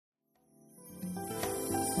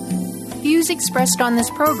views expressed on this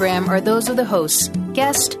program are those of the hosts,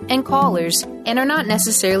 guests, and callers, and are not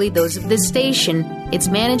necessarily those of this station, its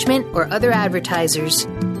management, or other advertisers.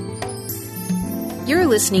 You're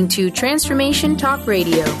listening to Transformation Talk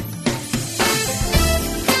Radio.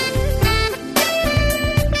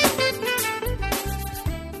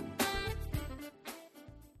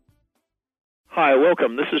 Hi,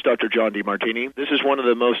 welcome. This is Dr. John DeMartini. This is one of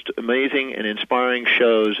the most amazing and inspiring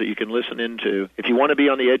shows that you can listen into. If you want to be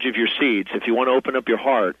on the edge of your seats, if you want to open up your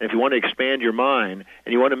heart, if you want to expand your mind,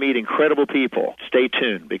 and you want to meet incredible people, stay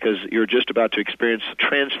tuned because you're just about to experience a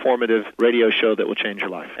transformative radio show that will change your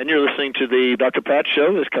life. And you're listening to the Dr. Pat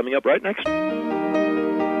Show that's coming up right next.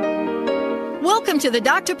 Welcome to the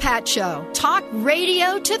Dr. Pat Show. Talk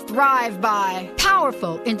radio to thrive by.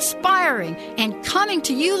 Powerful, inspiring, and coming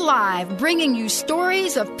to you live, bringing you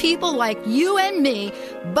stories of people like you and me,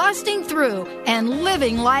 busting through and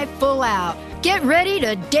living life full out. Get ready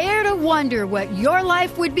to dare to wonder what your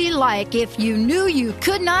life would be like if you knew you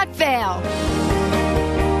could not fail.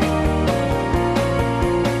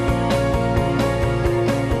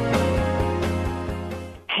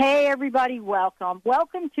 Hey, everybody, welcome.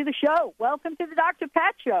 Welcome to the show. Welcome to the Dr.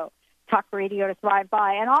 Pat Show, Talk Radio to Thrive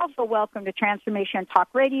By, and also welcome to Transformation Talk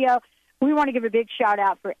Radio. We want to give a big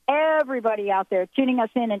shout-out for everybody out there tuning us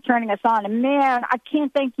in and turning us on. And, man, I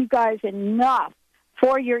can't thank you guys enough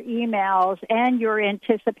for your emails and your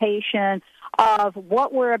anticipation of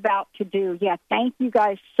what we're about to do. Yeah, thank you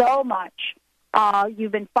guys so much.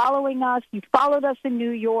 You've been following us. You followed us in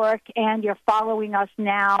New York, and you're following us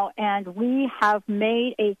now. And we have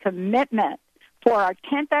made a commitment for our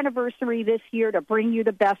 10th anniversary this year to bring you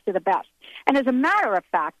the best of the best. And as a matter of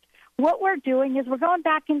fact, what we're doing is we're going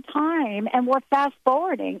back in time, and we're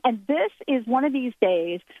fast-forwarding. And this is one of these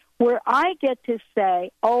days where I get to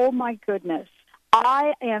say, oh, my goodness,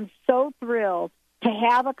 I am so thrilled to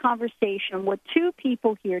have a conversation with two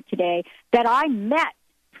people here today that I met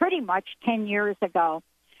pretty much 10 years ago.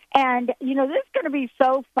 And, you know, this is going to be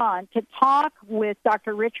so fun to talk with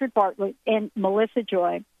Dr. Richard Bartlett and Melissa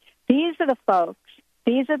Joy. These are the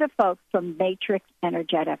folks from Matrix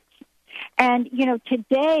Energetics. And, you know,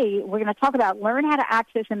 today we're going to talk about learn how to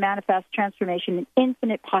access and manifest transformation and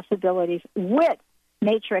infinite possibilities with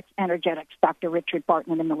Matrix Energetics, Dr. Richard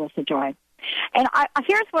Bartlett and Melissa Joy. And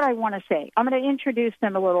here's what I want to say. I'm going to introduce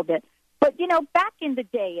them a little bit. But, you know, back in the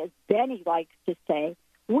day, as Benny likes to say,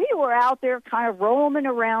 we were out there kind of roaming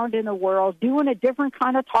around in the world, doing a different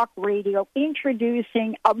kind of talk radio,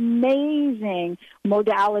 introducing amazing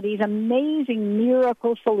modalities, amazing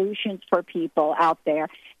miracle solutions for people out there.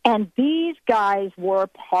 And these guys were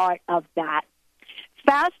part of that.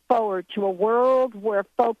 Fast forward to a world where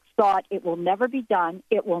folks thought it will never be done,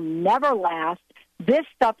 it will never last, this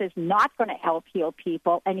stuff is not going to help heal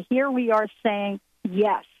people. And here we are saying,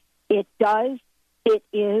 yes, it does, it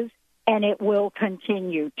is, and it will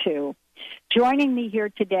continue to. Joining me here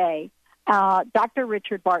today, Dr.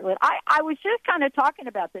 Richard Bartlett. I was just kind of talking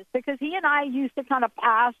about this because he and I used to kind of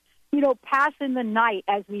pass in the night,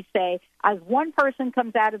 as we say, as one person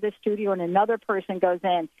comes out of the studio and another person goes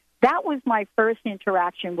in. That was my first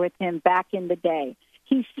interaction with him back in the day.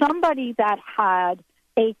 He's somebody that had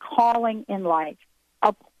a calling in life,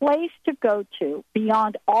 a place to go to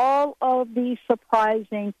beyond all of these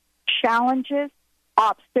surprising challenges,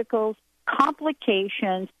 obstacles,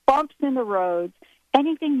 complications, bumps in the roads,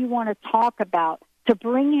 anything you want to talk about to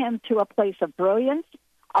bring him to a place of brilliance,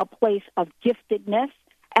 a place of giftedness,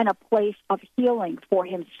 and a place of healing for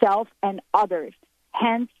himself and others,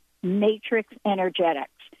 hence Matrix Energetics.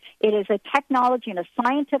 It is a technology and a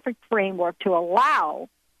scientific framework to allow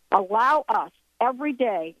us every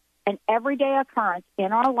day, an everyday occurrence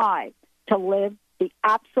in our lives, to live the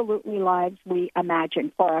absolutely lives we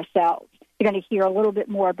imagine for ourselves. You're going to hear a little bit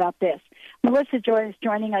more about this. Melissa Joy is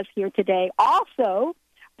joining us here today. Also,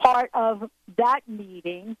 part of that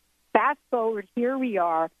meeting, fast forward, here we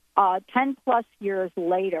are, 10-plus years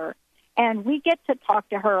later, and we get to talk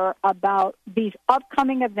to her about these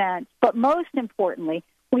upcoming events, but most importantly,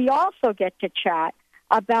 we also get to chat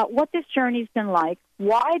about what this journey's been like,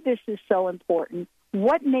 why this is so important,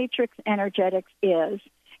 what Matrix Energetics is,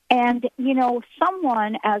 and, you know,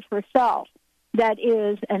 someone as herself that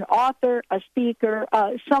is an author, a speaker,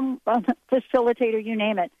 some facilitator, you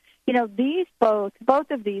name it. You know, both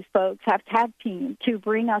of these folks have tag teamed to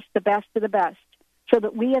bring us the best of the best so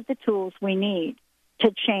that we have the tools we need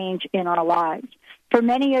to change in our lives. For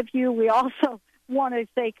many of you, we also want to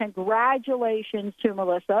say congratulations to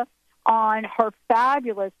Melissa on her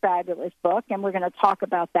fabulous, fabulous book, and we're going to talk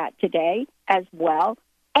about that today as well.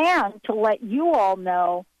 And to let you all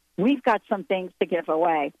know, we've got some things to give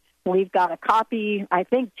away. We've got a copy, I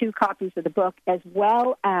think 2 copies of the book, as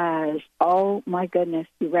well as, oh my goodness,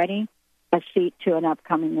 you ready? A seat to an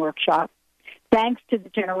upcoming workshop. Thanks to the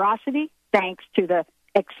generosity, thanks to the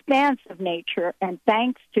expanse of nature, and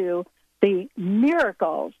thanks to the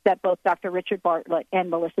miracles that both Dr. Richard Bartlett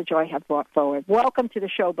and Melissa Joy have brought forward. Welcome to the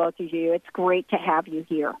show, both of you. It's great to have you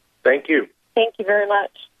here. Thank you. Thank you very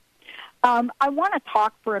much. I want to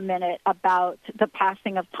talk for a minute about the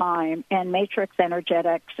passing of time and matrix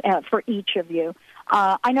energetics for each of you.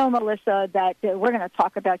 I know, Melissa, that we're going to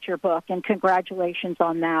talk about your book, and congratulations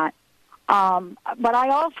on that. But I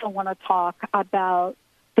also want to talk about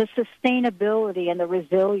the sustainability and the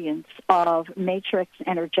resilience of matrix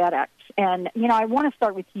energetics. And, I want to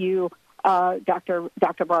start with you, Dr.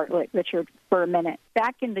 Bartlett, Richard, for a minute.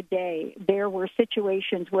 Back in the day, there were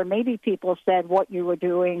situations where maybe people said what you were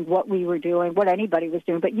doing, what we were doing, what anybody was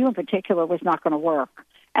doing, but you in particular was not going to work.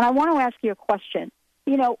 And I want to ask you a question.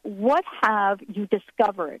 What have you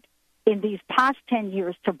discovered in these past 10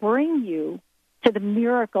 years to bring you to the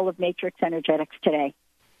miracle of matrix energetics today?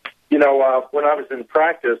 When I was in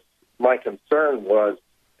practice, my concern was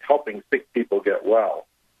helping sick people get well.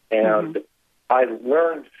 And I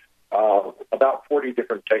learned about 40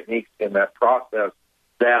 different techniques in that process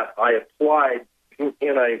that I applied in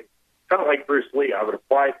a kind of like Bruce Lee. I would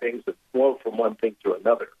apply things that flow from one thing to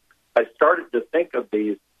another. I started to think of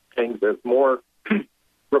these things as more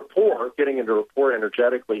rapport, getting into rapport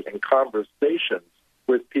energetically and conversations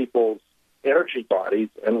with people's energy bodies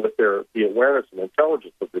and with the awareness and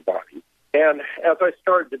intelligence of their bodies. And as I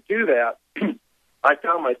started to do that, I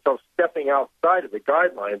found myself stepping outside of the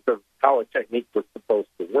guidelines of how a technique was supposed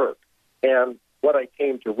to work. And what I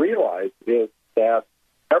came to realize is that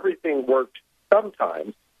everything worked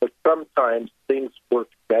sometimes, but sometimes things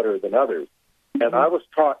worked better than others. And I was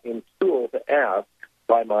taught in school to ask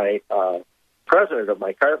by my president of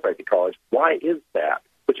my chiropractic college, why is that?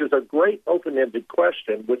 Which is a great open-ended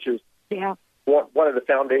question, which is one of the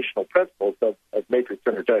foundational principles of matrix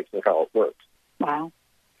energetics and how it works. Wow.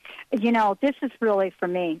 This is really, for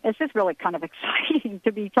me, this is really kind of exciting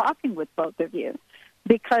to be talking with both of you,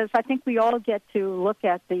 because I think we all get to look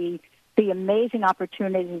at the amazing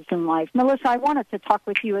opportunities in life. Melissa, I wanted to talk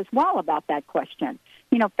with you as well about that question.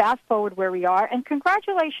 Fast forward where we are, and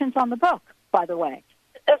congratulations on the book, by the way.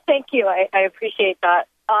 Thank you. I appreciate that.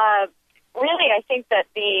 Really, I think that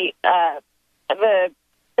the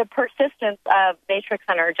persistence of matrix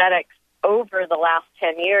energetics over the last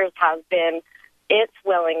 10 years has been its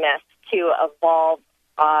willingness to evolve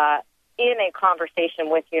in a conversation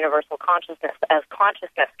with universal consciousness as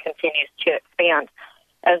consciousness continues to expand.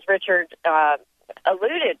 As Richard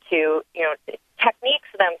alluded to, techniques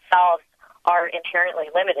themselves are inherently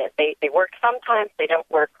limited. They work sometimes, they don't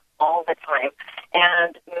work all the time.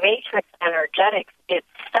 And matrix energetics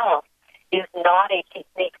itself is not a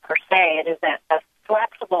technique per se. It is a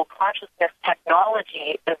flexible consciousness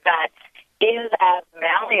technology that is as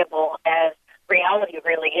malleable as reality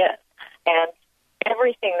really is. And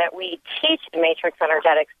everything that we teach in matrix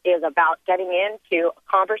energetics is about getting into a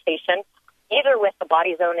conversation either with the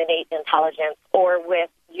body's own innate intelligence or with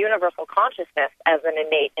universal consciousness as an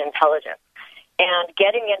innate intelligence, and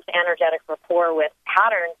getting into energetic rapport with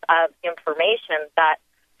patterns of information that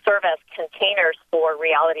serve as containers for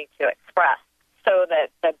reality to express. So that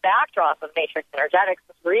the backdrop of matrix energetics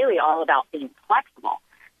is really all about being flexible.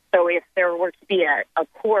 So if there were to be a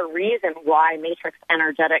core reason why matrix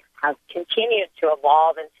energetics has continued to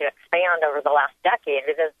evolve and to expand over the last decade,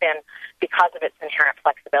 it has been because of its inherent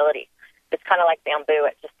flexibility. It's kind of like bamboo.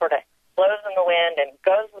 It just sort of blows in the wind and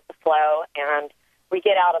goes with the flow, and we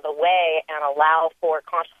get out of the way and allow for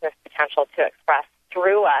consciousness potential to express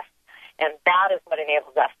through us, and that is what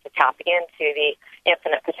enables us to tap into the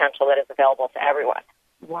infinite potential that is available to everyone.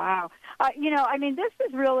 Wow. This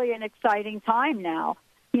is really an exciting time now,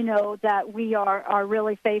 that we are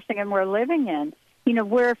really facing and we're living in.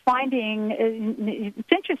 We're finding,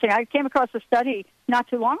 it's interesting, I came across a study not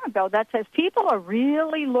too long ago that says people are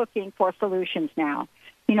really looking for solutions now.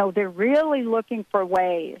 They're really looking for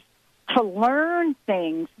ways to learn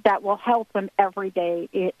things that will help them every day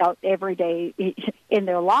in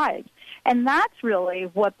their lives. And that's really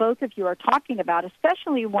what both of you are talking about,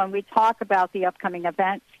 especially when we talk about the upcoming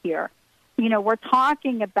events here. We're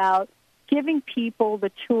talking about giving people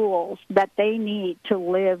the tools that they need to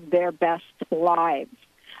live their best lives.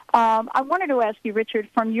 I wanted to ask you, Richard,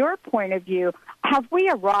 from your point of view, have we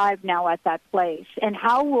arrived now at that place? And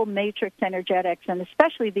how will matrix energetics, and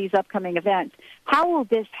especially these upcoming events, how will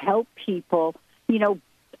this help people,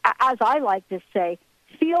 as I like to say,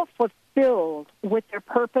 feel fulfilled with their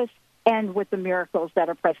purpose and with the miracles that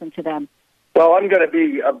are present to them? Well, I'm going to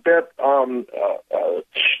be a bit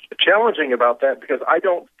challenging about that because I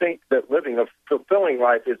don't think that living a fulfilling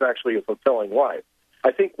life is actually a fulfilling life.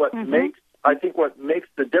 I think what makes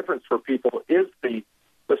the difference for people is the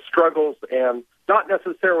struggles and not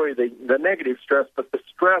necessarily the negative stress, but the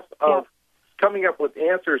stress of coming up with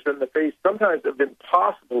answers in the face sometimes of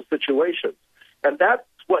impossible situations. And that's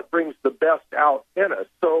what brings the best out in us.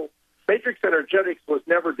 So Matrix Energetics was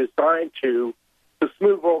never designed to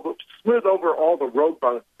smooth over all the road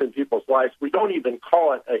bumps in people's lives. We don't even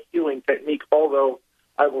call it a healing technique, although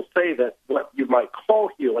I will say that what you might call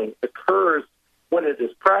healing occurs when it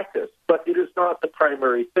is practiced, but it is not the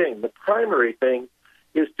primary thing. The primary thing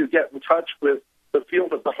is to get in touch with the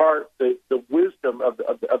field of the heart, the wisdom of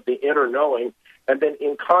the inner knowing, and then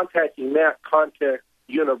in contacting that, contact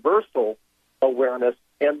universal awareness,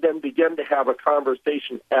 and then begin to have a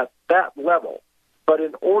conversation at that level. But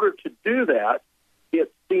in order to do that,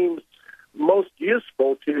 it seems most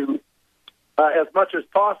useful to, as much as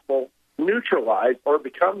possible, neutralize or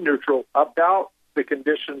become neutral about the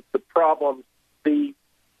conditions, the problems, the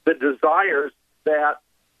desires that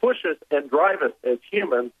push us and drive us as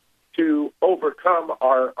humans to overcome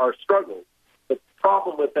our struggles. The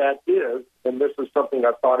problem with that is, and this is something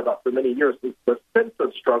I've thought about for many years, is the sense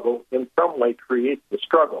of struggle in some way creates the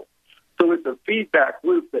struggle. So it's a feedback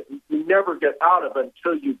loop that you never get out of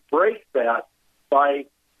until you break that by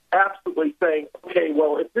absolutely saying, okay,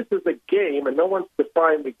 well, if this is a game and no one's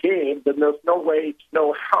defined the game, then there's no way to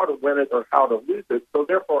know how to win it or how to lose it. So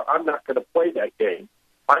therefore, I'm not going to play that game.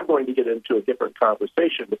 I'm going to get into a different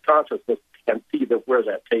conversation with consciousness and see where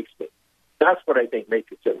that takes me. That's what I think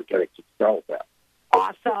Matrix Energetics excels at.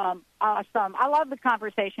 Awesome. I love the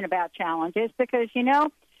conversation about challenges because, you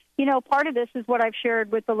know, part of this is what I've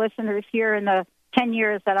shared with the listeners here in the 10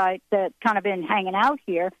 years that kind of been hanging out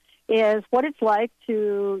here, is what it's like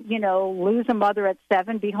to, lose a mother at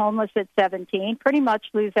 7, be homeless at 17, pretty much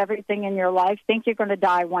lose everything in your life, think you're going to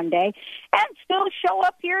die one day, and still show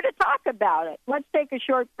up here to talk about it. Let's take a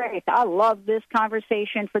short break. I love this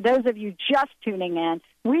conversation. For those of you just tuning in,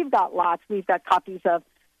 we've got lots. We've got copies of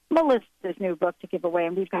Melissa's new book to give away,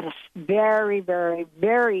 and we've got a very, very,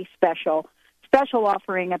 very special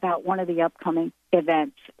offering about one of the upcoming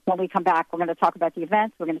events. When we come back, we're going to talk about the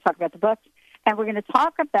events, we're going to talk about the books, and we're going to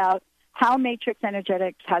talk about how Matrix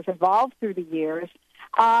Energetics has evolved through the years,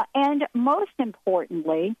 and most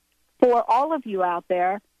importantly, for all of you out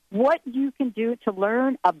there, what you can do to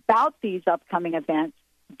learn about these upcoming events,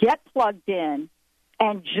 get plugged in,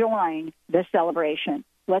 and join the celebration.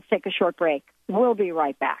 Let's take a short break. We'll be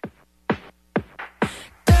right back.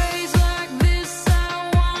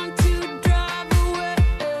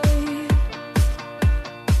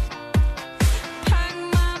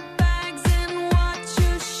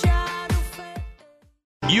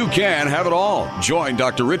 You can have it all. Join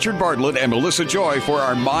Dr. Richard Bartlett and Melissa Joy for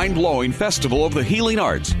our mind-blowing Festival of the Healing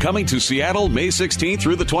Arts, coming to Seattle May 16th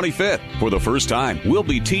through the 25th. For the first time, we'll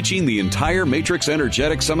be teaching the entire Matrix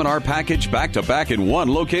Energetics seminar package back-to-back in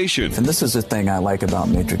one location. And this is the thing I like about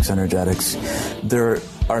Matrix Energetics. There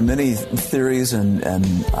are many theories and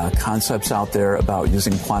concepts out there about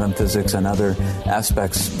using quantum physics and other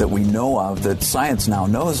aspects that we know of, that science now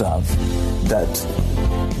knows of, that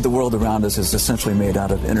the world around us is essentially made out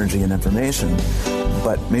of energy and information.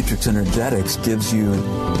 But Matrix Energetics gives you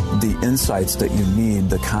the insights that you need,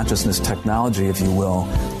 the consciousness technology, if you will,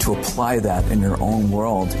 to apply that in your own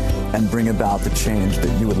world and bring about the change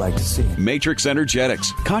that you would like to see. Matrix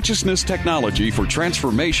Energetics, consciousness technology for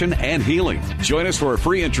transformation and healing. Join us for a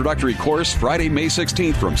free introductory course Friday, May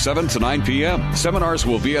 16th from 7 to 9 p.m. Seminars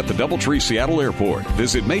will be at the Doubletree Seattle Airport.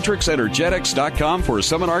 Visit matrixenergetics.com for a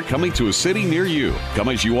seminar coming to a city near you. Come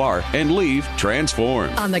as you are and leave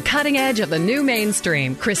transformed. On the cutting edge of the new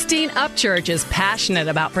mainstream, Christine Upchurch is passionate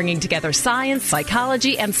about bringing together science,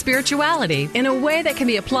 psychology, and spirituality in a way that can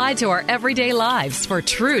be applied to our everyday lives for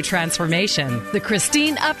true transformation. The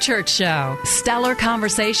Christine Upchurch Show. Stellar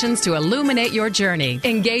conversations to illuminate your journey.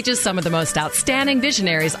 Engages some of the most outstanding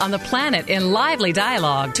visionaries on the planet in lively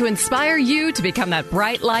dialogue to inspire you to become that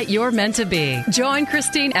bright light you're meant to be. Join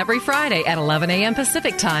Christine every Friday at 11 a.m.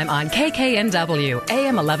 Pacific Time on KKNW,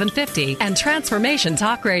 AM 1150, and Transformation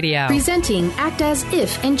Talk Radio. Presenting Act As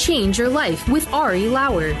If and Change Your Life with Ari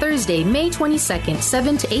Lauer. Thursday, May 22nd,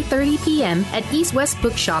 7 to 8:30 p.m. at East West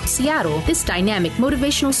Bookshop, Seattle. This dynamic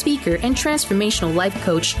motivational speaker and transformational life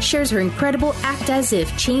coach shares her incredible Act As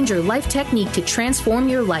If, Change Your Life technique to transform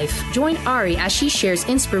your life. Join Ari as she shares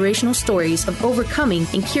inspirational stories of overcoming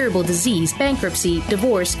incurable disease, bankruptcy,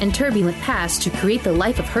 divorce, and turbulent past to create the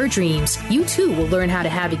life of her dreams. You too will learn how to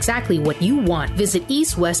have exactly what you want. Visit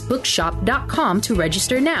eastwestbookshop.com to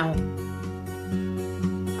register now.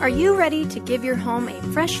 Are you ready to give your home a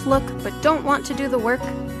fresh look but don't want to do the work?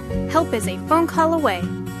 Help is a phone call away.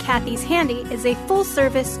 Kathy's Handy is a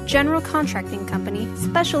full-service general contracting company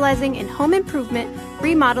specializing in home improvement,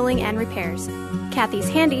 remodeling, and repairs. Kathy's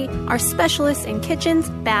Handy are specialists in kitchens,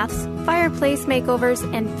 baths, fireplace makeovers,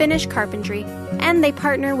 and finish carpentry, and they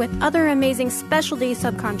partner with other amazing specialty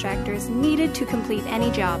subcontractors needed to complete any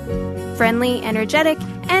job. Friendly, energetic,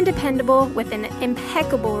 and dependable with an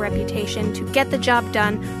impeccable reputation to get the job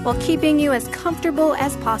done while keeping you as comfortable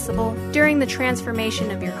as possible during the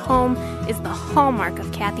transformation of your home is the hallmark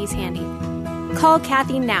of Kathy's Handy. Call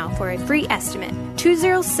Kathy now for a free estimate.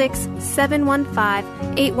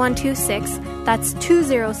 206-715-8126. That's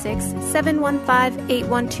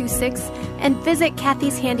 206-715-8126. And visit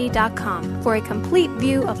kathyshandy.com for a complete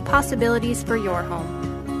view of possibilities for your home.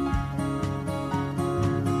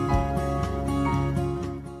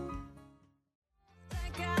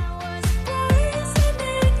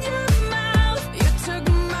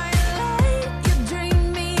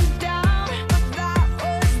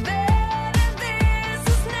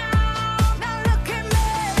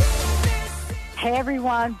 Hey,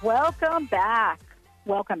 everyone. Welcome back.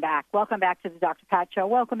 Welcome back. Welcome back to the Dr. Pat Show.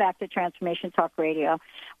 Welcome back to Transformation Talk Radio.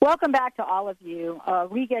 Welcome back to all of you.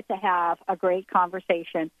 We get to have a great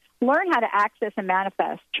conversation. Learn how to access and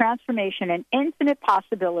manifest transformation and infinite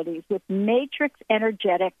possibilities with Matrix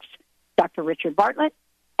Energetics, Dr. Richard Bartlett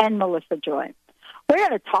and Melissa Joy. We're going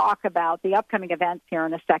to talk about the upcoming events here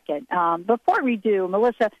in a second. Before we do,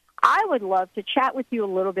 Melissa, I would love to chat with you a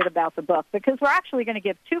little bit about the book because we're actually going to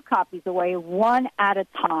give 2 copies away, one at a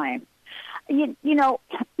time. You know,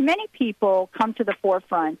 many people come to the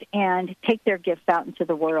forefront and take their gifts out into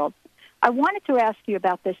the world. I wanted to ask you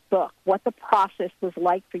about this book, what the process was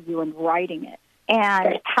like for you in writing it,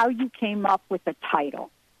 and how you came up with the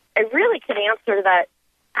title. I really can answer that.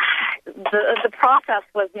 The process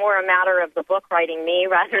was more a matter of the book writing me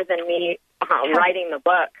rather than me writing the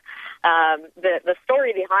book. The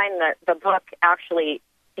story behind the book actually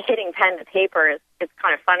hitting pen to paper is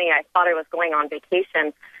kind of funny. I thought I was going on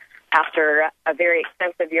vacation after a very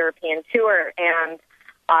extensive European tour, and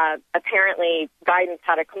apparently guidance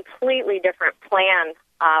had a completely different plan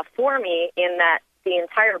for me in that the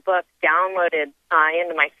entire book downloaded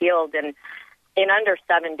into my field in under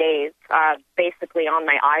 7 days, basically on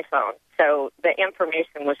my iPhone. So the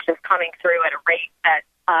information was just coming through at a rate that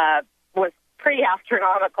was pretty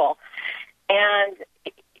astronomical. And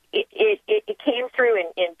it came through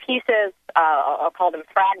in pieces, I'll call them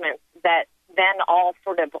fragments, that then all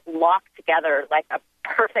sort of locked together like a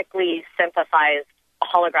perfectly synthesized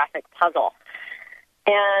holographic puzzle.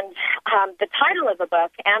 And the title of the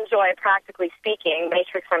book, Am Joy, Practically Speaking,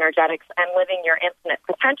 Matrix Energetics and Living Your Infinite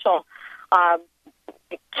Potential,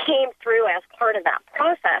 came through as part of that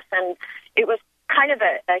process. And it was kind of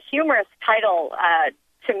a humorous title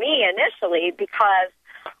to me initially because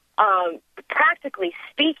practically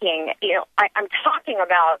speaking, you know, I'm talking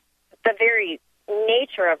about the very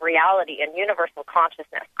nature of reality and universal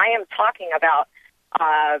consciousness. I am talking about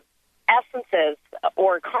essences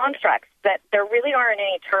or constructs that there really aren't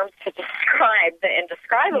any terms to describe the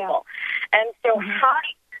indescribable. Yeah. And so how do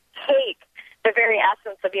you take the very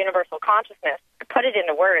essence of universal consciousness, put it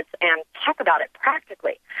into words, and talk about it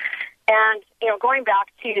practically? And, you know, going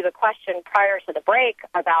back to the question prior to the break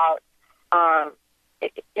about, you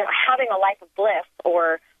know, having a life of bliss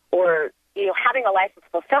or you know, having a life of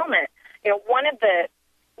fulfillment, you know, one of the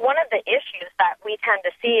issues that we tend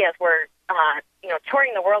to see as we're, you know,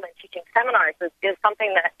 touring the world and teaching seminars is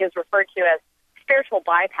something that is referred to as spiritual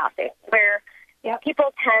bypassing, where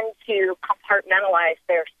people tend to compartmentalize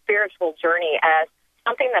their spiritual journey as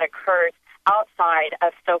something that occurs outside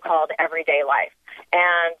of so-called everyday life.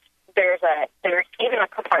 And there's even a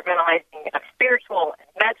compartmentalizing of spiritual and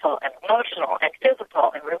mental and emotional and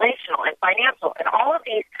physical and relational and financial, and all of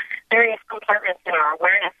these various compartments in our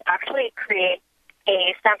awareness actually create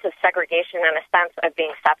a sense of segregation and a sense of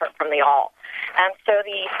being separate from the all. And so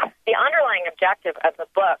the underlying objective of the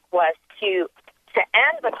book was to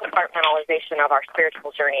end the compartmentalization of our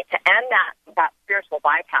spiritual journey, to end that spiritual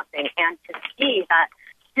bypassing, and to see that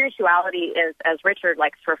spirituality is, as Richard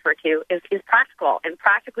likes to refer to, is practical. And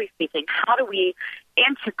practically speaking, how do we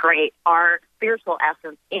integrate our spiritual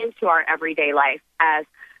essence into our everyday life as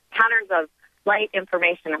patterns of light,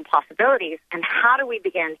 information, and possibilities? And how do we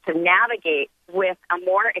begin to navigate with a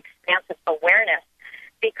more expansive awareness,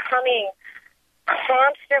 becoming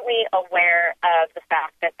constantly aware of the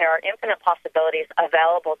fact that there are infinite possibilities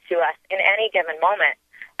available to us in any given moment,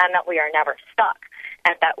 and that we are never stuck,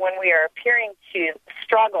 and that when we are appearing to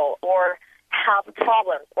struggle or have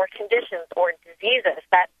problems or conditions or diseases,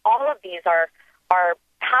 that all of these are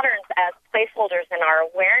patterns as placeholders in our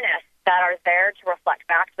awareness that are there to reflect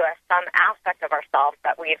back to us some aspect of ourselves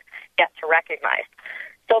that we've yet to recognize.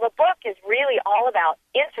 So the book is really all about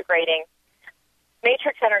integrating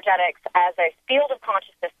matrix energetics as a field of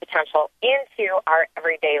consciousness potential into our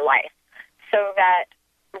everyday life, so that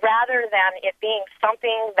rather than it being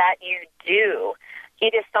something that you do,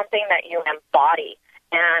 it is something that you embody,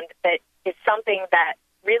 and that is something that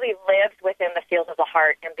really lives within the field of the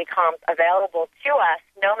heart and becomes available to us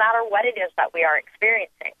no matter what it is that we are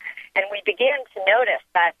experiencing. And we begin to notice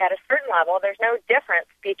that at a certain level, there's no difference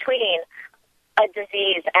between a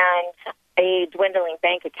disease and a dwindling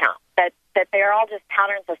bank account, that they are all just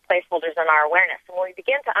patterns of placeholders in our awareness. And when we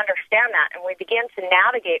begin to understand that and we begin to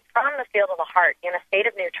navigate from the field of the heart in a state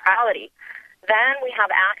of neutrality, then we have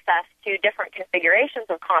access to different configurations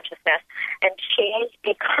of consciousness, and change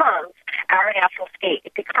becomes our natural state.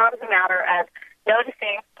 It becomes a matter of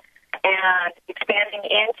noticing and expanding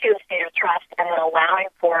into a state of trust and then allowing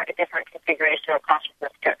for a different configuration of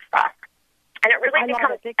consciousness to express. And it really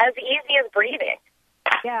becomes as easy as breathing.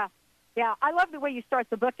 Yeah. Yeah, I love the way you start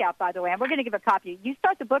the book out, by the way, and we're going to give a copy. You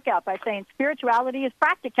start the book out by saying spirituality is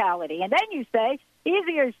practicality, and then you say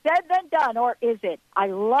easier said than done, or is it? I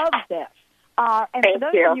love this. And for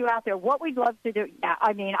those of you out there, what we'd love to do,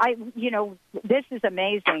 this is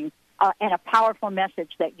amazing and a powerful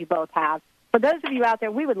message that you both have. For those of you out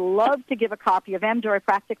there, we would love to give a copy of M. Joy,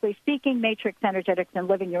 Practically Speaking, Matrix Energetics, and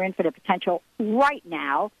Living Your Infinite Potential right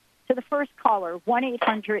now to the first caller,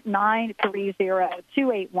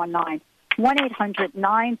 1-800-930-2819.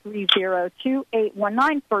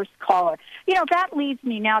 1-800-930-2819, first caller. That leads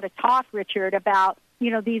me now to talk, Richard, about,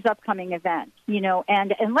 these upcoming events,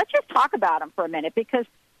 and let's just talk about them for a minute, because,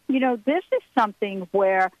 this is something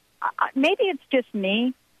where maybe it's just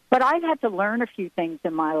me, but I've had to learn a few things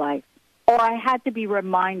in my life, or I had to be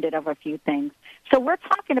reminded of a few things. So we're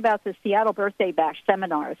talking about the Seattle Birthday Bash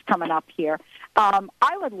seminars coming up here. I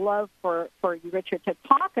would love for you, Richard, to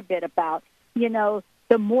talk a bit about,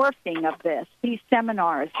 the morphing of these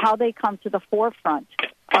seminars, how they come to the forefront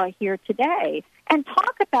here today, and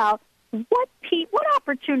talk about what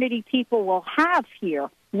opportunity people will have here.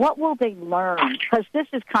 What will they learn? Because this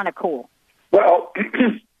is kind of cool. Well,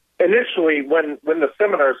 initially, when the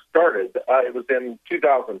seminar started, it was in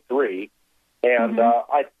 2003, and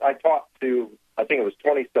I talked to, I think it was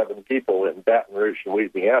 27 people in Baton Rouge,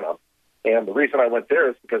 Louisiana, and the reason I went there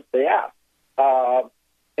is because they asked.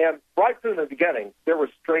 And right from the beginning, there were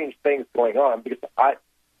strange things going on, because I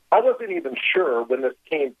wasn't even sure when this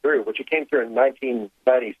came through, which it came through in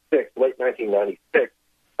 1996, late 1996.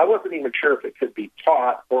 I wasn't even sure if it could be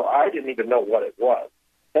taught, or I didn't even know what it was.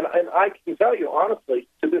 And I can tell you honestly,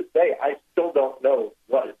 to this day, I still don't know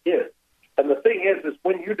what it is. And the thing is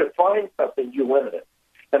when you define something, you limit it.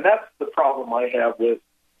 And that's the problem I have with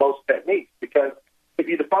most techniques, because if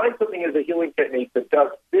you define something as a healing technique that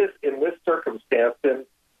does this in this circumstance, then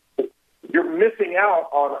you're missing out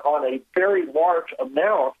on a very large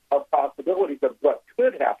amount of possibilities of what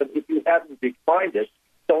could happen if you hadn't defined it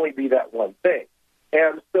to only be that one thing.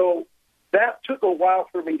 And so that took a while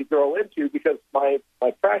for me to grow into, because my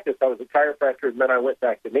practice, I was a chiropractor, and then I went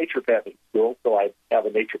back to naturopathic school, so I have a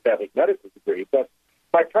naturopathic medical degree. But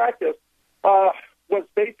my practice was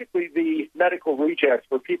basically the medical rejects,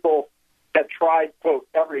 where people had tried, quote,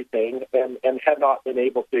 everything and had not been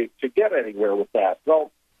able to get anywhere with that. Well,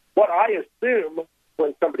 what I assume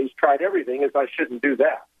when somebody's tried everything is I shouldn't do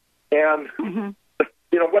that. And,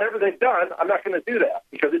 whatever they've done, I'm not going to do that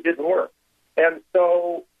because it didn't work. And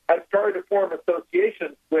so I started to form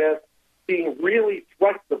associations with being really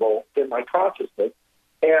flexible in my consciousness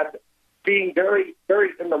and being very,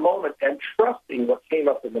 very in the moment and trusting what came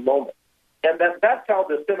up in the moment. And that's how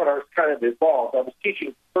the seminars kind of evolved. I was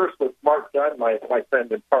teaching first with Mark Dunn, my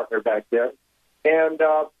friend and partner back then. And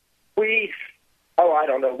we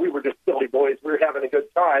were just silly boys. We were having a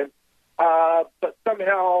good time. But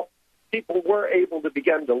somehow people were able to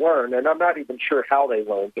begin to learn, and I'm not even sure how they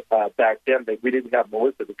learned back then. We didn't have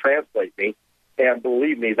Melissa to translate me, and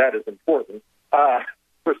believe me, that is important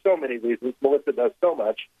for so many reasons. Melissa does so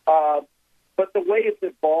much. But the way it's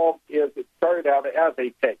evolved is it started out as a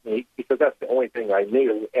technique, because that's the only thing I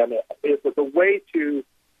knew, and it was a way to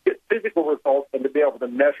get physical results and to be able to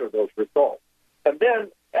measure those results. And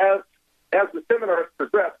then as the seminars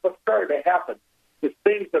progressed, what started to happen is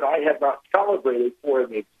things that I had not calibrated for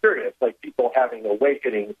in the experience, like people having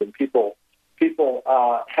awakenings and people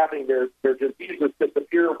having their diseases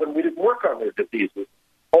disappear when we didn't work on their diseases,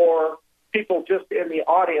 or people just in the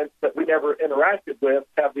audience that we never interacted with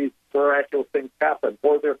have these miraculous things happen,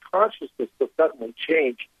 or their consciousness will suddenly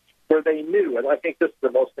change where they knew. And I think this is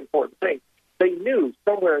the most important thing. they knew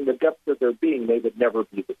somewhere in the depths of their being they would never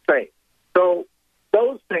be the same. So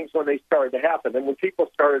those things, when they started to happen, and when people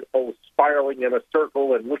started spiraling in a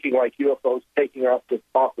circle and looking like UFOs taking off the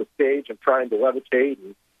stage and trying to levitate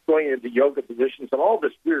and going into yoga positions and all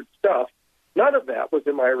this weird stuff, none of that was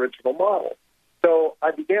in my original model. So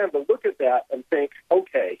I began to look at that and think,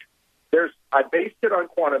 okay, I based it on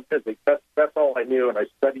quantum physics. That's all I knew, and I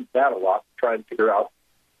studied that a lot to try and figure out,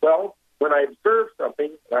 well, when I observe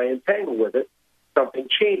something and I entangle with it, something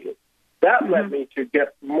changes. That led me to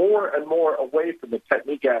get more and more away from the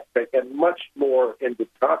technique aspect and much more into the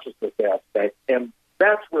consciousness aspect. And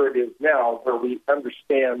that's where it is now, where we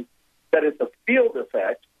understand that it's a field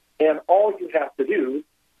effect, and all you have to do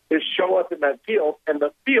is show up in that field, and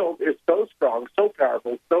the field is so strong, so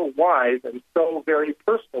powerful, so wise, and so very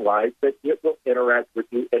personalized that it will interact with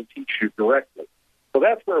you and teach you directly. So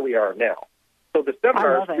that's where we are now. So the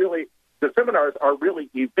seminars are really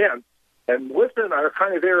events, and Melissa and I are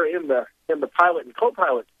kind of there in the pilot and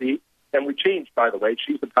co-pilot seat, and we change, by the way.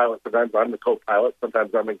 She's the pilot, sometimes I'm the co-pilot,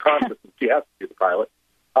 sometimes I'm in consciousness, and she has to be the pilot,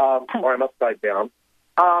 or I'm upside down.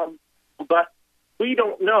 But we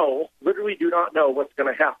don't know, literally do not know what's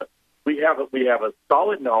going to happen. We have a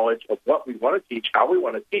solid knowledge of what we want to teach, how we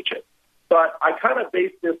want to teach it. But I kind of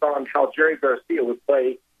based this on how Jerry Garcia would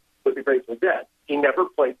play with the Grateful Dead. He never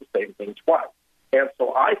played the same thing twice. And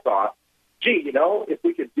so I thought, gee, if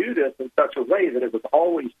we could do this in such a way that it was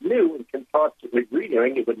always new and constantly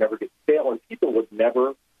renewing, it would never get stale and people would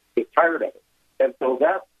never get tired of it. And so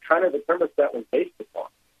that's kind of the premise that was based upon.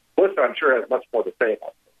 Melissa, I'm sure, has much more to say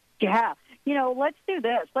about this. Yeah. Let's do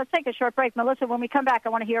this. Let's take a short break. Melissa, when we come back, I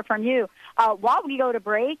want to hear from you. While we go to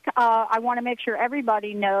break, I want to make sure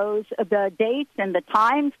everybody knows the dates and the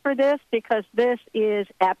times for this, because this is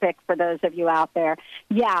epic for those of you out there.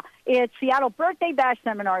 Yeah, it's Seattle Birthday Bash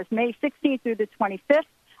Seminars, May 16th through the 25th.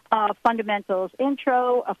 Fundamentals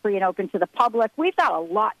intro, free and open to the public. We've got a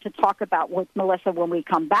lot to talk about with Melissa when we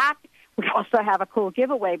come back. We also have a cool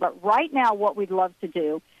giveaway. But right now what we'd love to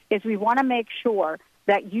do is we want to make sure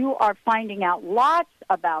that you are finding out lots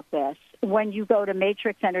about this when you go to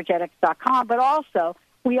matrixenergetics.com, but also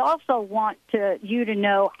we also want you to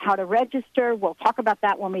know how to register. We'll talk about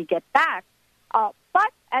that when we get back. But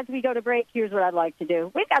as we go to break, here's what I'd like to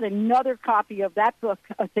do. We've got another copy of that book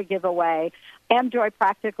to give away, Joy,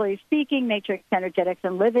 Practically Speaking, Matrix Energetics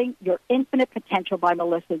and Living Your Infinite Potential by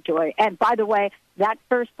Melissa Joy. And by the way, that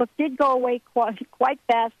first book did go away quite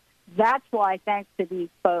fast. That's why, thanks to these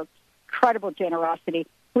folks, incredible generosity,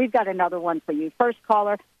 we've got another one for you. First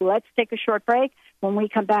caller, let's take a short break. When we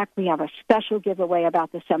come back, we have a special giveaway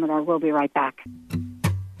about the seminar. We'll be right back.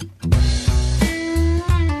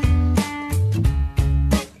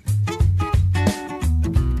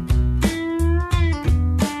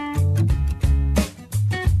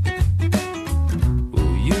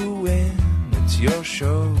 Well, you win, it's your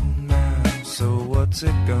show now, so what's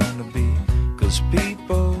it gonna be? 'Cause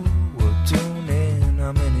people will tune in.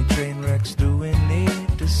 How many train wrecks do we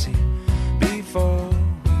need to see before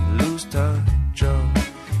we lose touch? Oh,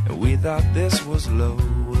 and we thought this was low.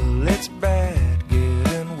 Well, it's bad,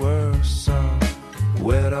 getting worse. So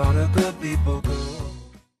where'd all the good people go?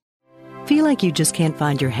 Feel like you just can't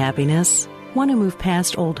find your happiness? Want to move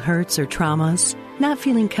past old hurts or traumas? Not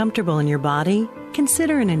feeling comfortable in your body?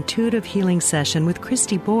 Consider an intuitive healing session with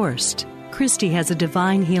Christy Borst. Christy has a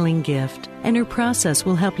divine healing gift, and her process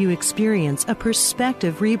will help you experience a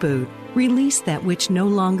perspective reboot. Release that which no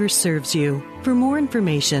longer serves you. For more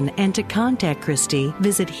information and to contact Christy,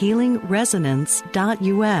 visit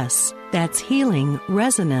healingresonance.us. That's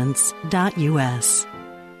healingresonance.us.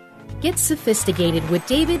 Get sophisticated with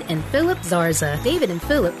David and Philip Zarza. David and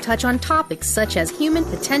Philip touch on topics such as human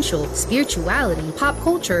potential, spirituality, pop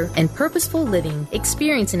culture, and purposeful living.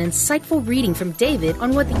 Experience an insightful reading from David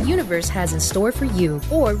on what the universe has in store for you,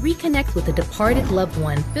 or reconnect with a departed loved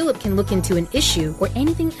one. Philip can look into an issue or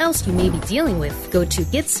anything else you may be dealing with. Go to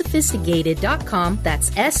getsophisticated.com. That's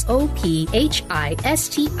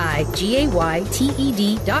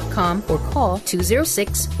SOPHISTIGAYTED.com, or call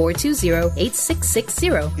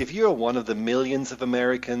 206-420-8660. If you're one of the millions of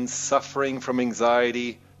Americans suffering from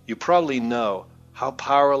anxiety, you probably know how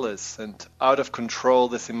powerless and out of control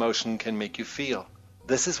this emotion can make you feel.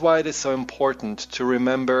 This is why it is so important to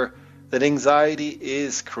remember that anxiety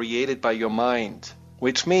is created by your mind,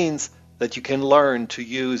 which means that you can learn to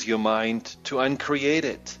use your mind to uncreate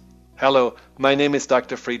it. Hello, my name is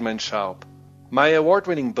Dr. Friedman Schaub. My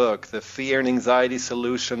award-winning book, The Fear and Anxiety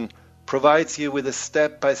Solution, provides you with a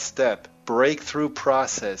step-by-step breakthrough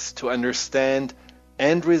process to understand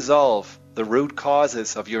and resolve the root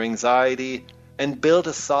causes of your anxiety and build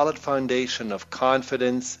a solid foundation of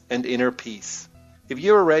confidence and inner peace. If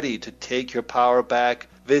you're ready to take your power back,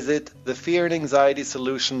 visit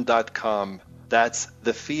thefearandanxietysolution.com. That's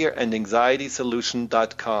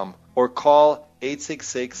thefearandanxietysolution.com, or call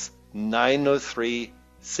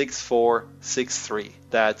 866-903-6463.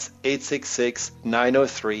 That's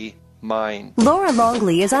 866-903-MIND. Laura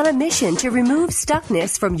Longley is on a mission to remove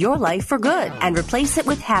stuckness from your life for good and replace it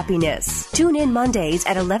with happiness. Tune in Mondays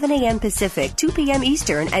at 11 a.m. Pacific, 2 p.m.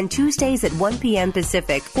 Eastern, and Tuesdays at 1 p.m.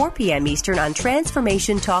 Pacific, 4 p.m. Eastern on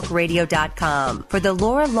TransformationTalkRadio.com for The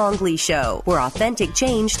Laura Longley Show, where authentic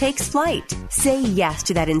change takes flight. Say yes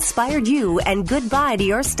to that inspired you and goodbye to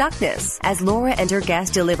your stuckness as Laura and her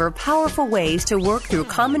guests deliver powerful ways to work through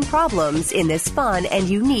common problems in this fun and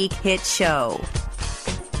unique hit show.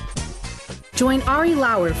 Join Ari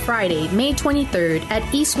Lauer Friday, May 23rd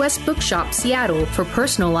at East West Bookshop, Seattle for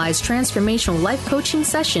personalized transformational life coaching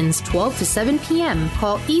sessions 12 to 7 p.m.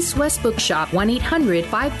 Call East West Bookshop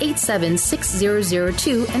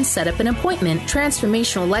 1-800-587-6002 and set up an appointment.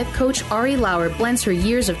 Transformational life coach Ari Lauer blends her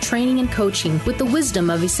years of training and coaching with the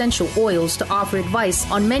wisdom of essential oils to offer advice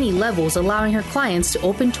on many levels, allowing her clients to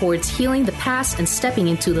open towards healing the past and stepping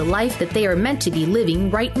into the life that they are meant to be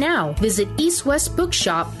living right now. Visit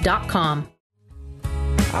eastwestbookshop.com.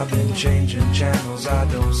 I've been changing channels, I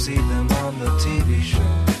don't see them on the TV show.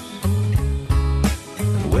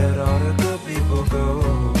 Where'd all the good people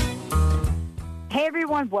go? Hey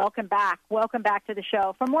everyone, welcome back. Welcome back to the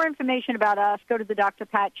show. For more information about us, go to the Dr.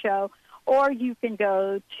 Pat Show, or you can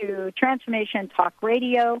go to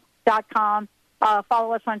TransformationTalkRadio.com.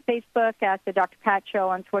 Follow us on Facebook at the Dr. Pat Show,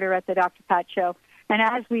 on Twitter at the Dr. Pat Show. And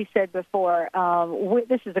as we said before,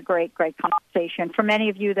 this is a great, great conversation. For many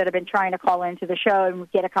of you that have been trying to call into the show and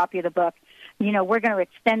get a copy of the book, you know, we're going to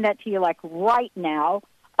extend that to you like right now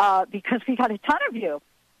because we got a ton of you.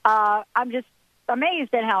 I'm just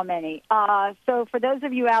amazed at how many. So for those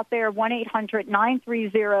of you out there,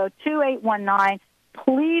 1-800-930-2819,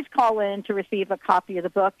 please call in to receive a copy of the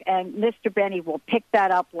book, and Mr. Benny will pick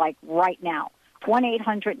that up like right now.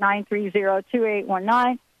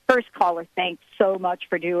 1-800-930-2819. First caller, thanks so much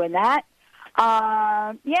for doing that.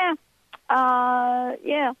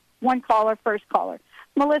 One caller, first caller.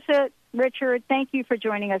 Melissa, Richard, thank you for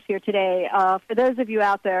joining us here today. For those of you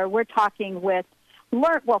out there, we're talking with,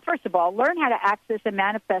 first of all, learn how to access and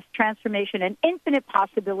manifest transformation and infinite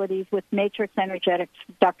possibilities with Matrix Energetics.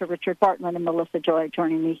 Dr. Richard Bartlett and Melissa Joy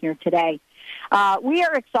joining me here today. We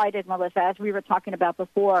are excited, Melissa, as we were talking about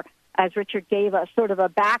before, as Richard gave us sort of a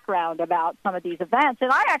background about some of these events. And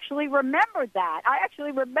I actually remembered that.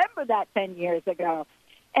 10 years ago.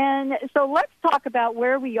 And so let's talk about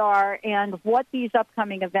where we are and what these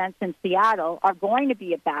upcoming events in Seattle are going to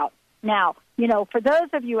be about. Now, you know, for those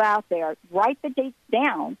of you out there, write the dates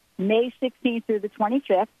down, May 16th through the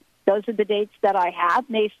 25th. Those are the dates that I have.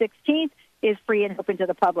 May 16th is free and open to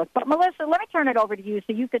the public. But, Melissa, let me turn it over to you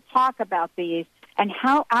so you could talk about these and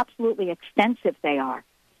how absolutely extensive they are.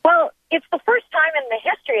 Well, it's the first time in the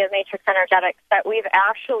history of Matrix Energetics that we've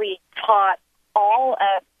actually taught all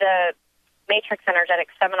of the Matrix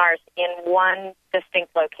Energetics seminars in one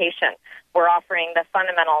distinct location. We're offering the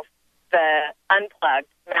fundamentals, the unplugged,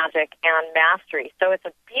 magic, and mastery. So it's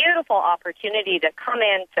a beautiful opportunity to come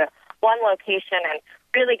into one location and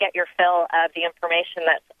really get your fill of the information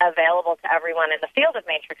that's available to everyone in the field of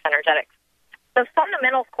Matrix Energetics. The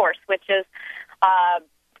fundamentals course, which is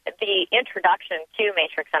the introduction to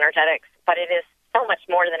Matrix Energetics, but it is so much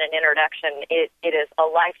more than an introduction. It is a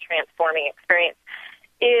life-transforming experience,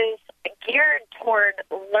 is geared toward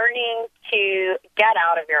learning to get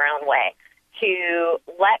out of your own way, to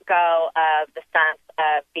let go of the sense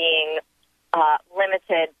of being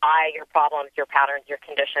limited by your problems, your patterns, your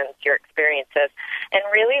conditions, your experiences, and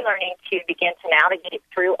really learning to begin to navigate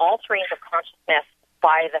through all terrains of consciousness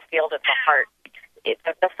by the field of the heart.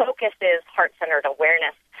 The focus is heart-centered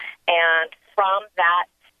awareness. And from that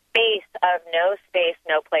space of no space,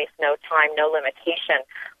 no place, no time, no limitation,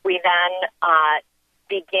 we then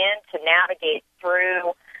begin to navigate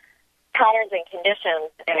through patterns and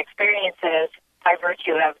conditions and experiences by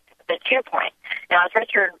virtue of the 2-point. Now, as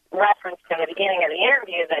Richard referenced in the beginning of the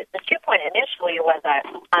interview, the 2-point initially was a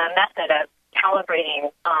method of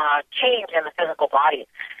calibrating change in the physical body.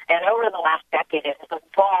 And over the last decade, it has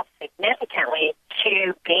evolved significantly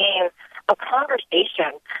to being a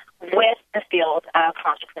conversation with the field of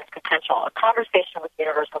consciousness potential, a conversation with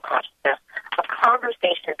universal consciousness, a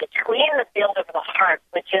conversation between the field of the heart,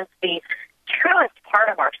 which is the truest part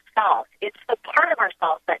of ourselves. It's the part of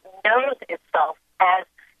ourselves that knows itself as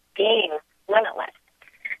being limitless.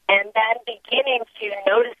 And then beginning to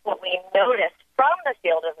notice what we notice from the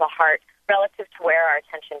field of the heart relative to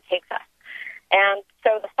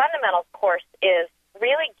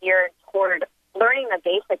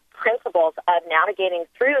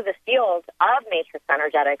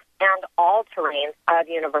energetics and all terrains of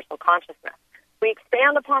universal consciousness. We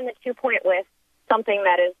expand upon the 2-point with something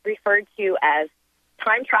that is referred to as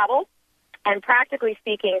time travel. And practically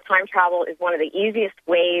speaking, time travel is one of the easiest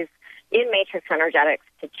ways in matrix energetics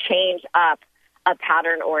to change up a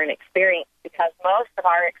pattern or an experience, because most of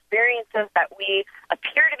our experiences that we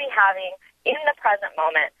appear to be having in the present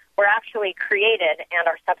moment were actually created and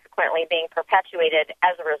are subsequently being perpetuated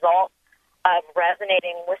as a result of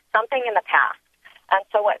resonating with something in the past. And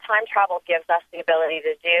so what time travel gives us the ability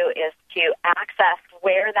to do is to access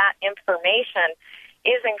where that information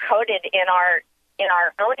is encoded in our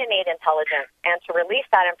own innate intelligence and to release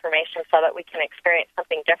that information so that we can experience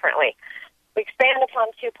something differently. We expand upon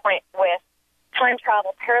 2-point with time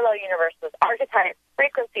travel, parallel universes, archetypes,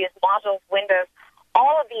 frequencies, modules, windows.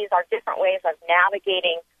 All of these are different ways of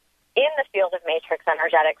navigating in the field of matrix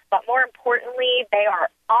energetics, but more importantly, they are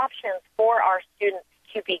options for our students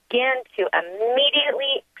to begin to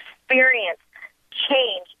immediately experience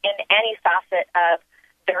change in any facet of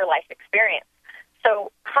their life experience.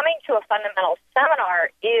 So coming to a fundamental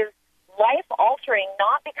seminar is life-altering,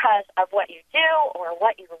 not because of what you do or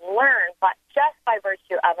what you learn, but just by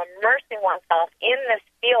virtue of immersing oneself in this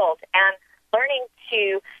field and learning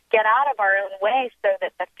to get out of our own way so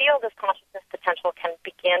that the field of consciousness potential can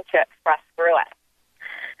begin to express through us.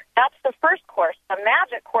 That's the first course, the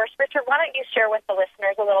Magic course. Richard, why don't you share with the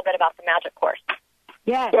listeners a little bit about the Magic course?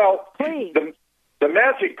 Yes, well, please. The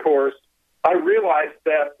Magic course, I realized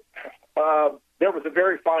that there was a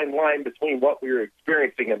very fine line between what we were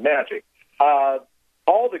experiencing and magic.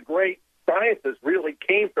 All the great sciences really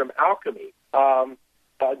came from alchemy.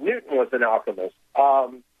 Newton was an alchemist.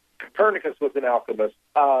 Copernicus was an alchemist.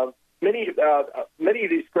 Many of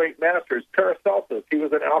these great masters, Paracelsus, he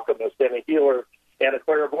was an alchemist and a healer and a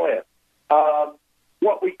clairvoyant.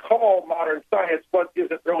 What we call modern science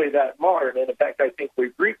isn't really that modern, and in fact, I think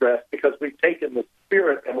we've regressed because we've taken the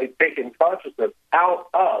spirit and we've taken consciousness out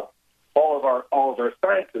of all of our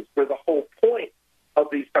sciences, where the whole point of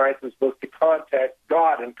these sciences was to contact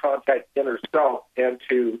God and contact inner self and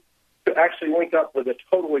to actually link up with a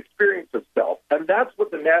total experience of self. And that's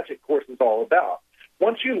what the Magic course is all about.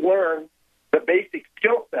 Once you learn the basic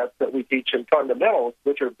skill sets that we teach in fundamentals,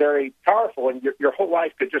 which are very powerful, and your whole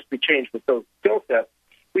life could just be changed with those skill sets,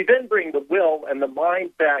 we then bring the will and the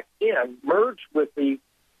mind back in, merge with the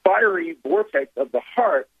fiery vortex of the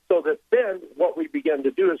heart, so that then what we begin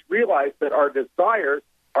to do is realize that our desires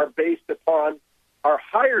are based upon our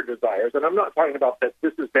higher desires. And I'm not talking about that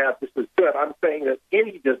this is bad, this is good. I'm saying that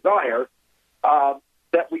any desire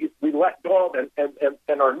that we let go of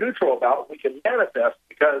and are neutral about, we can manifest,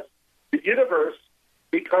 because the universe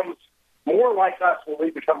becomes more like us when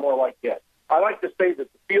we become more like it. I like to say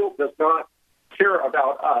that the field does not care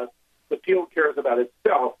about us. The field cares about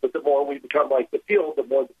itself, but the more we become like the field, the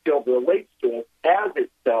more the field relates to it as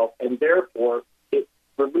itself, and therefore it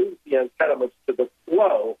removes the impediments to the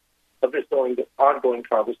flow of this ongoing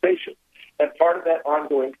conversation. And part of that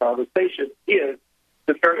ongoing conversation is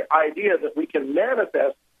the very idea that we can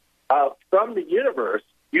manifest from the universe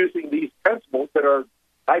using these principles that are,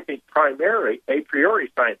 I think, a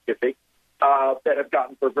priori scientific, that have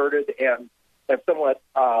gotten perverted and somewhat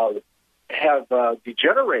have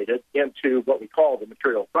degenerated into what we call the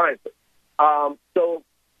material sciences. So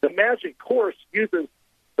the Magic course uses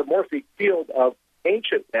the morphic field of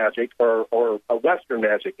ancient magic, or a Western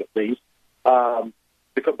magic at least,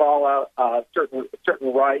 the Kabbalah,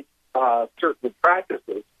 certain rites, certain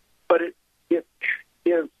practices, but it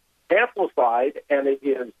is amplified and it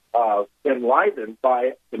is enlivened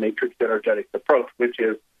by the matrix energetics approach, which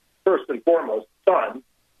is first and foremost fun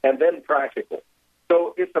and then practical.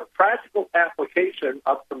 So it's a practical application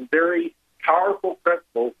of some very powerful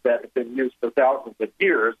principles that have been used for thousands of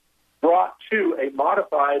years, brought to a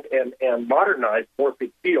modified and modernized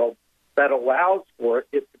morphic field that allows for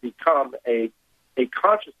it to become a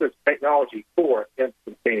consciousness technology for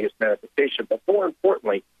instantaneous manifestation, but more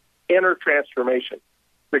importantly, inner transformation.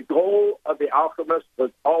 The goal of the alchemist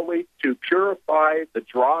was always to purify the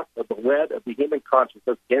dross of the lead of the human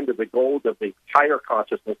consciousness into the gold of the higher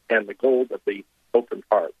consciousness and the gold of the open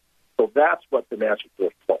heart. So that's what the Magic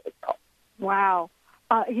course is all about. Wow.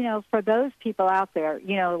 For those people out there,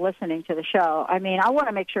 listening to the show, I want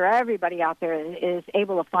to make sure everybody out there is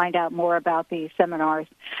able to find out more about these seminars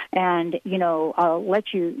and,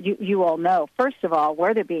 let you all know, first of all,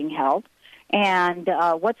 where they're being held and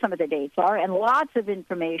what some of the dates are, and lots of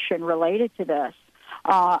information related to this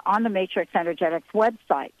on the Matrix Energetics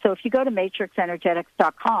website. So if you go to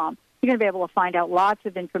matrixenergetics.com, you're going to be able to find out lots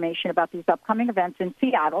of information about these upcoming events in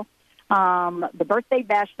Seattle. the Birthday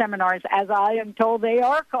Bash seminars, as I am told they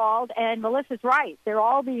are called. And Melissa's right; they're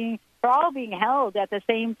all being held at the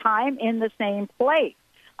same time in the same place.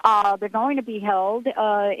 They're going to be held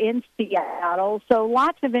in Seattle. So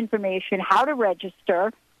lots of information, how to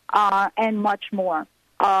register, and much more.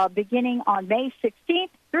 Beginning on May 16th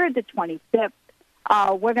through the 25th.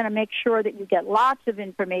 We're going to make sure that you get lots of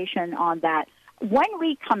information on that. When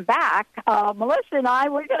we come back, Melissa and I,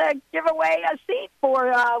 we're going to give away a seat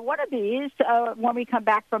for one of these when we come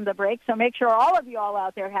back from the break. So make sure all of you all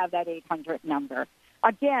out there have that 800 number.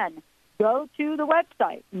 Again, go to the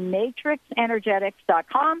website,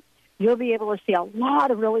 matrixenergetics.com. You'll be able to see a lot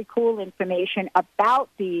of really cool information about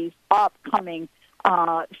these upcoming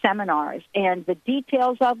seminars and the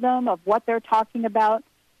details of them, of what they're talking about.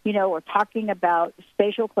 You know, we're talking about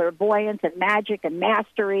spatial clairvoyance and magic and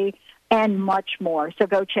mastery and much more. So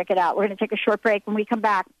go check it out. We're going to take a short break. When we come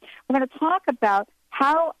back, we're going to talk about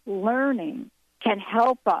how learning can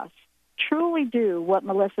help us truly do what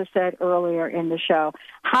Melissa said earlier in the show,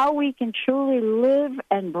 how we can truly live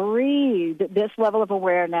and breathe this level of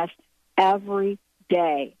awareness every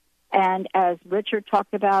day. And as Richard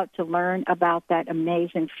talked about, to learn about that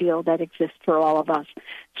amazing field that exists for all of us.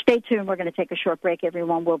 Stay tuned. We're going to take a short break,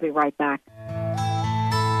 everyone. We'll be right back.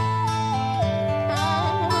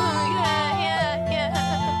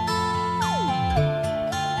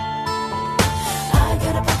 I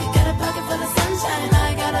got a pocket full of sunshine.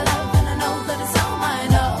 I got a love and I know that it's all mine.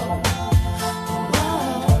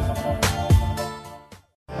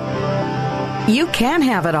 You can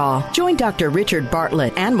have it all. Join Dr. Richard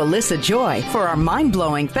Bartlett and Melissa Joy for our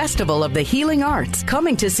mind-blowing Festival of the Healing Arts,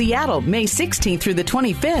 coming to Seattle May 16th through the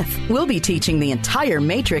 25th. We'll be teaching the entire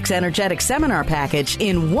Matrix Energetic Seminar package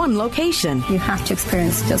in one location. You have to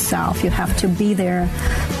experience it yourself. You have to be there,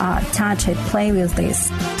 touch it, play with this.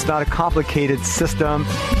 It's not a complicated system.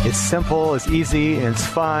 It's simple, it's easy, and it's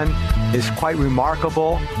fun. It's quite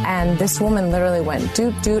remarkable. And this woman literally went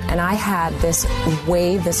doot, doot, and I had this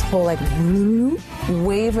wave, this whole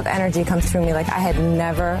wave of energy come through me like I had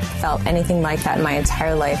never felt anything like that in my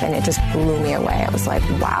entire life, and it just blew me away. I was like,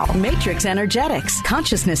 wow. Matrix Energetics,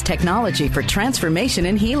 consciousness technology for transformation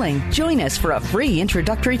and healing. Join us for a free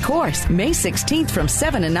introductory course, May 16th from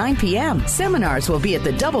 7 to 9 p.m. Seminars will be at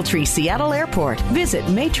the DoubleTree Seattle Airport. Visit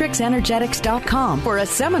matrixenergetics.com for a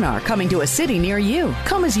seminar coming to a city near you.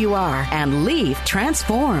 Come as you are and leave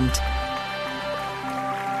transformed.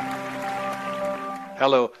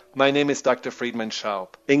 Hello, my name is Dr. Friedman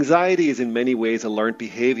Schaub. Anxiety is in many ways a learned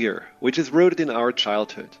behavior, which is rooted in our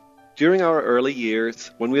childhood. During our early years,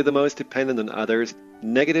 when we are the most dependent on others,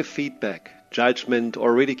 negative feedback, judgment,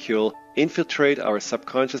 or ridicule infiltrate our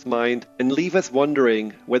subconscious mind and leave us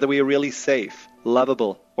wondering whether we are really safe,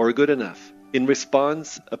 lovable, or good enough. In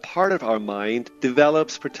response, a part of our mind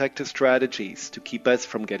develops protective strategies to keep us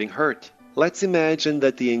from getting hurt. Let's imagine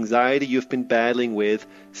that the anxiety you've been battling with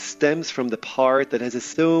stems from the part that has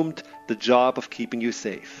assumed the job of keeping you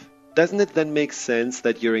safe. Doesn't it then make sense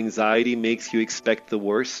that your anxiety makes you expect the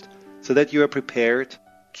worst, so that you are prepared,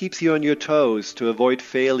 keeps you on your toes to avoid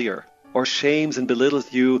failure, or shames and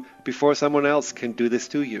belittles you before someone else can do this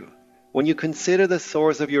to you? When you consider the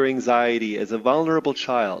source of your anxiety as a vulnerable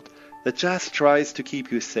child that just tries to keep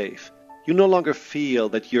you safe, you no longer feel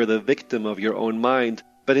that you're the victim of your own mind,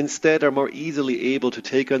 but instead are more easily able to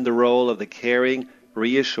take on the role of the caring,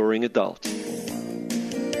 reassuring adult.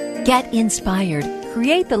 Get inspired.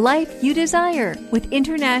 Create the life you desire with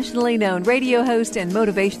internationally known radio host and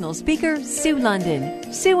motivational speaker, Sue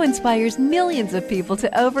London. Sue inspires millions of people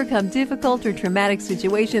to overcome difficult or traumatic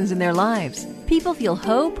situations in their lives. People feel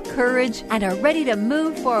hope, courage, and are ready to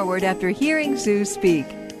move forward after hearing Sue speak.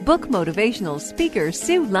 Book motivational speaker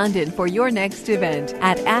Sue London for your next event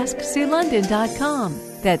at AskSueLondon.com.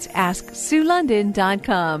 That's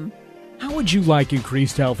AskSueLondon.com. How would you like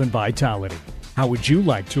increased health and vitality? How would you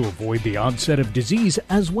like to avoid the onset of disease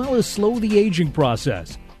as well as slow the aging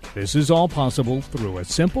process? This is all possible through a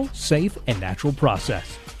simple, safe, and natural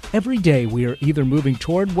process. Every day we are either moving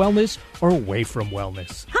toward wellness or away from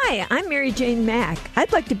wellness. Hi, I'm Mary Jane Mack.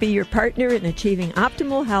 I'd like to be your partner in achieving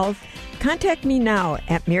optimal health. Contact me now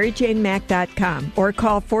at MaryJaneMack.com or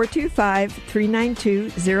call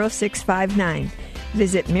 425-392-0659.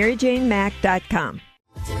 Visit MaryJaneMack.com.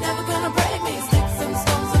 You're never gonna break me. Sticks and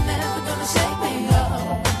stones are never gonna shake me.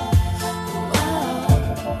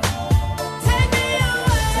 Take me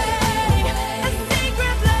away, a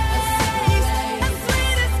secret place, a sweet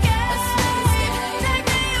escape.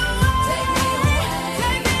 Take me away, take me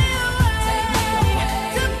away,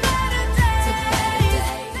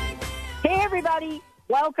 Hey, everybody.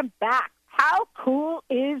 Welcome back. How cool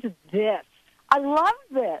is this? I love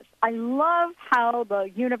this. I love how the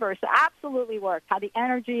universe absolutely works, how the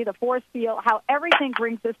energy, the force field, how everything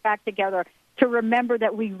brings us back together to remember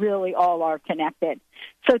that we really all are connected.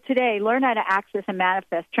 So today, learn how to access and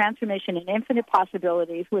manifest transformation and infinite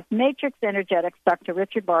possibilities with Matrix Energetics, Dr.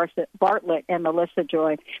 Richard Bartlett and Melissa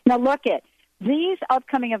Joy. Now look at these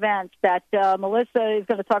upcoming events that Melissa is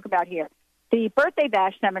going to talk about here. The Birthday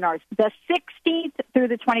Bash seminars, the 16th through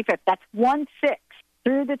the 25th. That's 1/6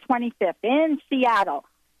 through the 25th in Seattle.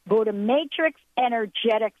 Go to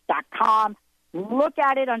matrixenergetics.com. Look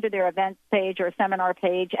at it under their events page or seminar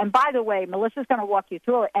page. And by the way, Melissa's going to walk you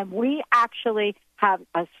through it. And we actually have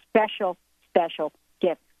a special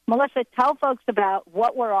gift. Melissa, tell folks about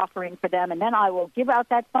what we're offering for them, and then I will give out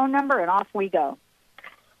that phone number, and off we go.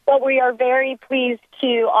 Well, we are very pleased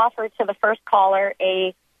to offer to the first caller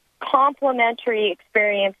a complimentary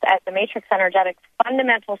experience at the Matrix Energetics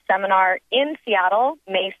Fundamental Seminar in Seattle,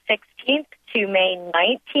 May 16th to May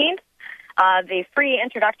 19th. The free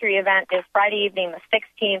introductory event is Friday evening, the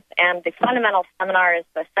 16th, and the fundamental seminar is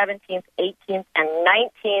the 17th, 18th, and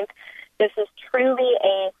 19th. This is truly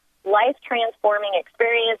a life-transforming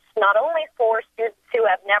experience, not only for students who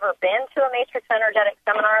have never been to a Matrix Energetics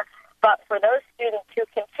seminar, but for those students who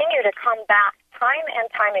continue to come back time and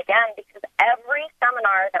time again, because every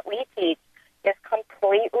seminar that we teach is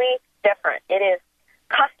completely different. It is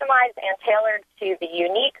customized and tailored to the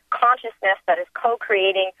unique consciousness that is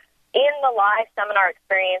co-creating in the live seminar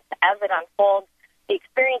experience as it unfolds. The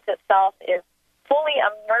experience itself is fully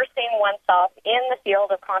immersing oneself in the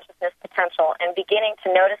field of consciousness potential and beginning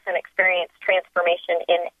to notice and experience transformation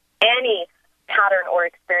in any pattern or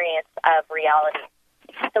experience of reality.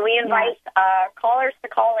 So we invite callers to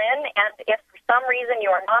call in, and if for some reason you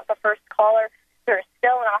are not the first caller, there is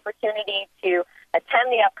still an opportunity to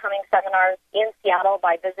attend the upcoming seminars in Seattle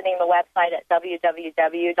by visiting the website at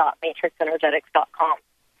www.matrixenergetics.com.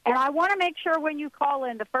 And I want to make sure when you call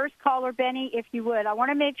in, the first caller, Benny, if you would, I want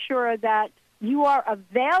to make sure that you are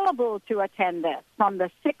available to attend this from the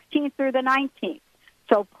 16th through the 19th.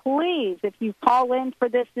 So please, if you call in for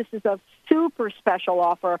this, this is a super special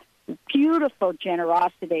offer, beautiful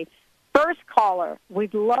generosity. First caller,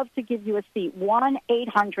 we'd love to give you a seat,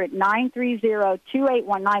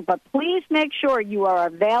 1-800-930-2819. But please make sure you are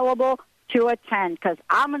available to attend, because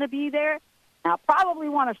I'm going to be there, and I'll probably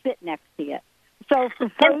want to sit next to you. So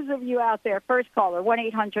for those of you out there, first caller,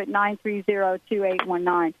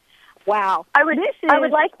 1-800-930-2819. Wow. I would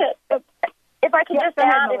like to, if I could just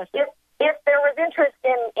add, if there was interest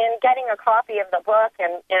in getting a copy of the book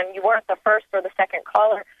and you weren't the first or the second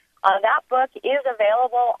caller, that book is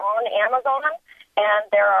available on Amazon, and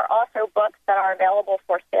there are also books that are available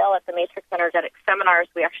for sale at the Matrix Energetics seminars.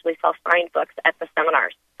 We actually sell signed books at the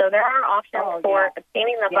seminars. So there are options for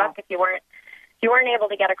obtaining the book if you weren't able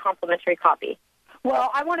to get a complimentary copy.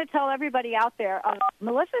 Well, I want to tell everybody out there,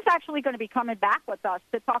 Melissa's actually going to be coming back with us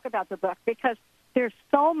to talk about the book, because there's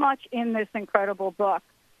so much in this incredible book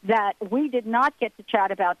that we did not get to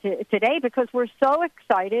chat about today, because we're so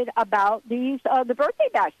excited about these the Birthday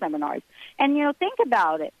Bash seminars. And, think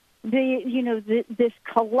about it. This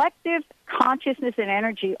collective consciousness and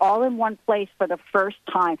energy all in one place for the first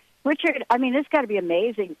time. Richard, it's got to be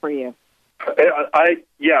amazing for you.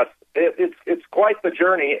 Yes, it's quite the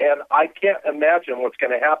journey, and I can't imagine what's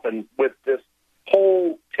going to happen with this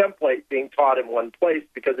whole template being taught in one place,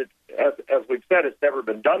 because it's, as we've said, it's never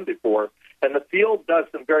been done before, and the field does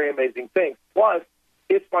some very amazing things. Plus,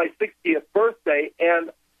 it's my 60th birthday, and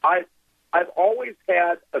I've always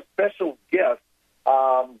had a special gift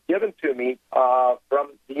given to me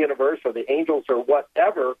from the universe or the angels or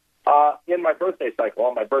whatever in my birthday cycle,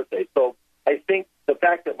 on my birthday. So I think the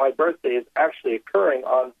fact that my birthday is actually occurring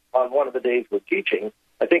on one of the days we're teaching,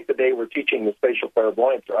 I think the day we're teaching the spatial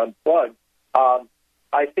clairvoyance or unplugged,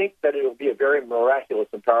 I think that it will be a very miraculous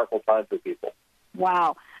and powerful time for people.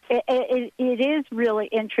 Wow. It is really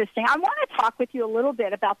interesting. I want to talk with you a little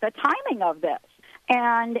bit about the timing of this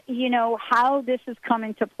and, how this has come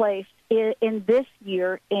into place in this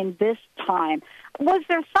year, in this time. Was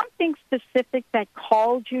there something specific that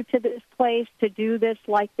called you to this place to do this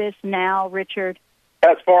like this now, Richard?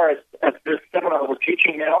 As far as this seminar we're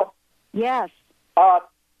teaching now? Yes.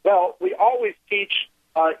 Well, we always teach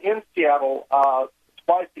in Seattle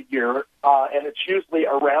twice a year, and it's usually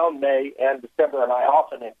around May and December, and I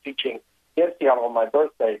often am teaching in Seattle on my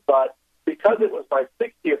birthday. But because it was my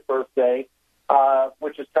 60th birthday,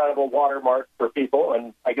 which is kind of a watermark for people,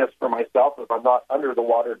 and I guess for myself, if I'm not under the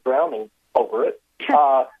water drowning over it,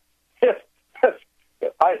 because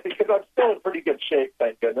I'm still in pretty good shape,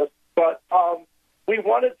 thank goodness. But we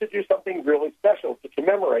wanted to do something really special to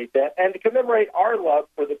commemorate that, and to commemorate our love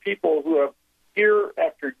for the people who have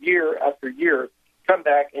year after year come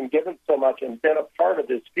back and given so much and been a part of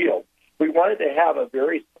this field. We wanted to have a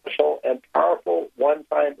very special and powerful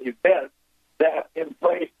one-time event that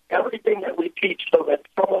embraced everything that we teach so that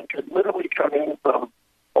someone could literally come in from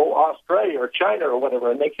Australia or China or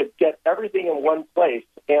whatever, and they could get everything in one place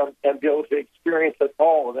and be able to experience it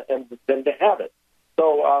all and then to have it.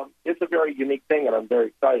 So it's a very unique thing, and I'm very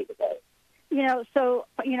excited about it.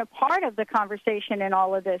 Part of the conversation in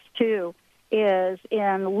all of this, too, is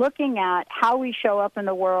in looking at how we show up in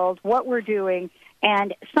the world, what we're doing,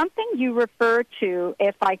 and something you refer to,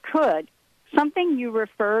 if I could, as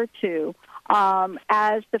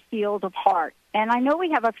the field of heart. And I know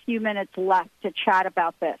we have a few minutes left to chat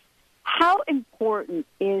about this. How important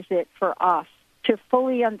is it for us to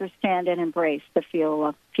fully understand and embrace the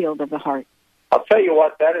field of the heart? I'll tell you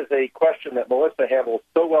what, that is a question that Melissa handles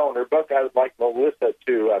so well in her book. I would like Melissa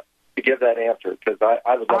to give that answer, because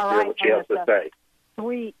I would love to hear what she has to say.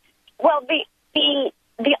 Sweet. Well,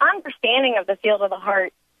 the understanding of the field of the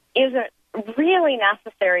heart isn't really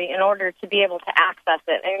necessary in order to be able to access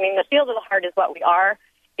it. I mean, the field of the heart is what we are.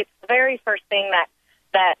 It's the very first thing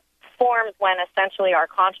that forms when essentially our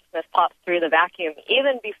consciousness pops through the vacuum,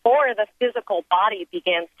 even before the physical body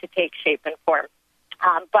begins to take shape and form.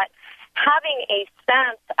 But having a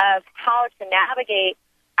sense of how to navigate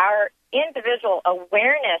our individual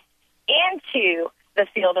awareness into the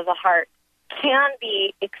field of the heart can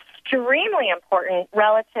be extremely important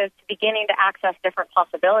relative to beginning to access different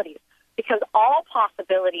possibilities, because all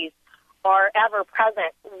possibilities are ever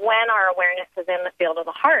present when our awareness is in the field of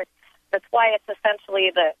the heart. That's why it's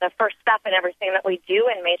essentially the first step in everything that we do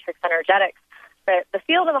in Matrix Energetics. The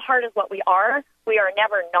field of the heart is what we are. We are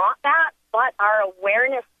never not that, but our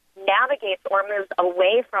awareness navigates or moves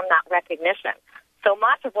away from that recognition. So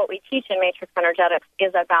much of what we teach in Matrix Energetics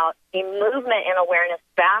is about a movement in awareness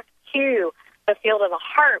back to the field of the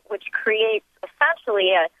heart, which creates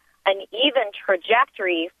essentially an even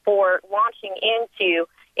trajectory for launching into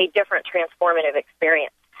a different transformative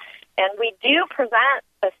experience. And we do present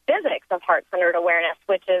the physics of heart-centered awareness,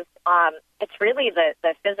 which is it's really the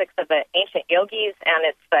physics of the ancient yogis, and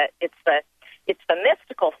it's the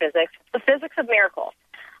mystical physics, it's the physics of miracles.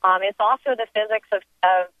 It's also the physics of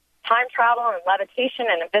time travel and levitation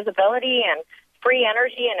and invisibility and free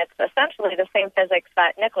energy, and it's essentially the same physics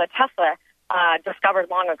that Nikola Tesla discovered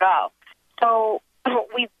long ago. So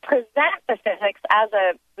we present the physics as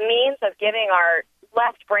a means of giving our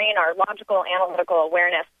left brain, our logical, analytical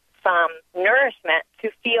awareness, some nourishment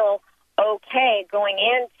to feel okay going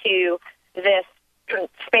into this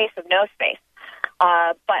space of no space.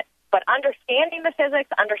 But understanding the physics,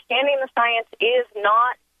 understanding the science is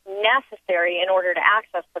not necessary in order to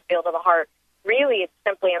access the field of the heart. Really, it's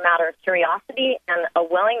simply a matter of curiosity and a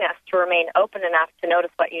willingness to remain open enough to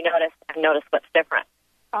notice what you notice and notice what's different.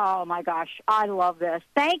 Oh, my gosh. I love this.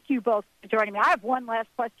 Thank you both for joining me. I have one last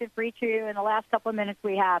question for each of you in the last couple of minutes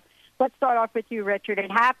we have. Let's start off with you, Richard,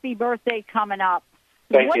 and happy birthday coming up.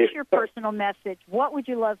 What's your personal message? What would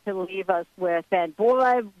you love to leave us with? And,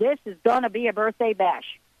 boy, this is going to be a birthday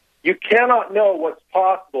bash. You cannot know what's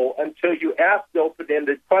possible until you ask the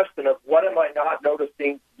open-ended question of what am I not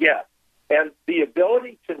noticing yet? And the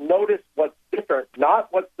ability to notice what's different, not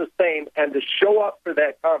what's the same, and to show up for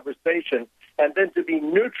that conversation, and then to be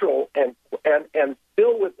neutral and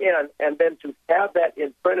still within, and then to have that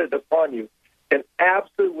imprinted upon you can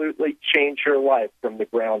absolutely change your life from the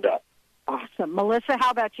ground up. Awesome. Melissa,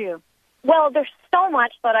 how about you? Well, there's so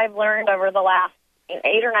much that I've learned over the last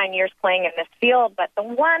 8 or 9 years playing in this field, but the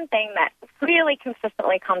one thing that really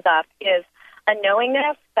consistently comes up is a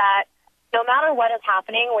knowingness that no matter what is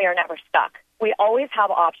happening, we are never stuck. We always have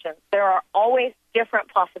options. There are always different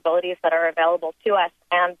possibilities that are available to us,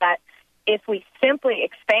 and that if we simply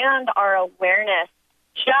expand our awareness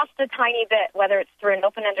just a tiny bit, whether it's through an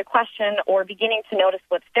open-ended question or beginning to notice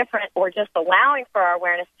what's different or just allowing for our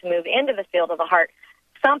awareness to move into the field of the heart,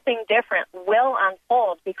 something different will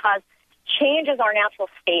unfold, because change is our natural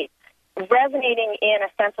state. Resonating in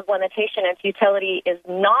a sense of limitation and futility is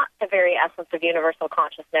not the very essence of universal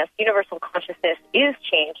consciousness. Universal consciousness is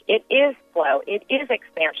change. It is flow. It is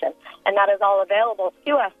expansion. And that is all available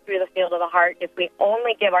to us through the field of the heart if we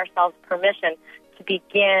only give ourselves permission to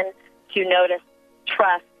begin to notice,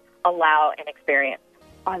 trust, allow, and experience.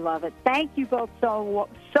 I love it. Thank you both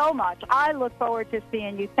so much. I look forward to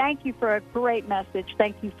seeing you. Thank you for a great message.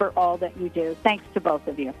 Thank you for all that you do. Thanks to both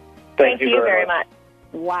of you. Thank you very much.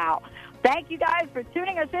 Wow. Thank you guys for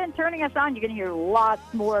tuning us in, turning us on. You're going to hear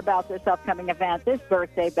lots more about this upcoming event, this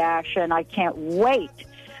birthday bash, and I can't wait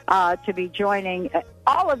to be joining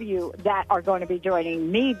all of you that are going to be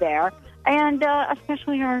joining me there. and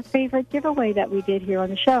especially our favorite giveaway that we did here on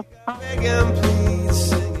the show.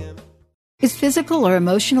 Is physical or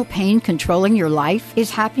emotional pain controlling your life? Is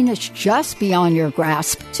happiness just beyond your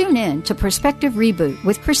grasp? Tune in to Perspective Reboot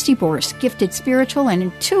with Christy Borst, gifted spiritual and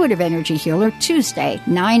intuitive energy healer, Tuesday,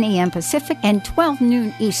 9 a.m. Pacific and 12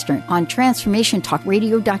 noon Eastern on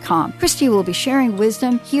TransformationTalkRadio.com. Christy will be sharing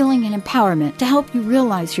wisdom, healing, and empowerment to help you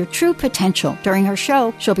realize your true potential. During her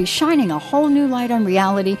show, she'll be shining a whole new light on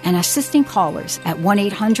reality and assisting callers at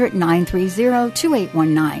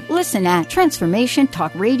 1-800-930-2819. Listen at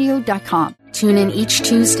TransformationTalkRadio.com. Tune in each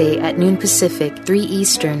Tuesday at noon Pacific, 3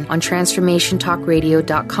 Eastern on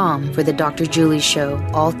TransformationTalkRadio.com for the Dr. Julie Show,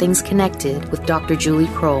 All Things Connected with Dr. Julie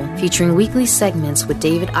Kroll, featuring weekly segments with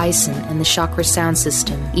David Eisen and the Chakra Sound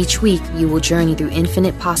System. Each week, you will journey through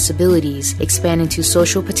infinite possibilities, expand into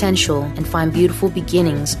social potential, and find beautiful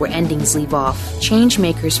beginnings where endings leave off. Change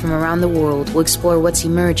makers from around the world will explore what's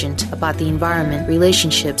emergent about the environment,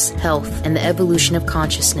 relationships, health, and the evolution of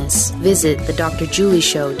consciousness. Visit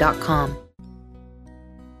thedrjulieshow.com.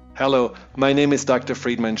 Hello, my name is Dr.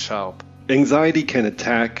 Friedman Schaub. Anxiety can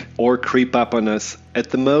attack or creep up on us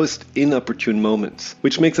at the most inopportune moments,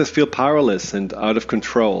 which makes us feel powerless and out of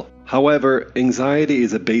control. However, anxiety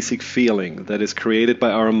is a basic feeling that is created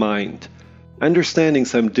by our mind. Understanding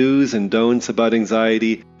some do's and don'ts about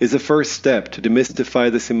anxiety is a first step to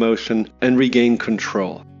demystify this emotion and regain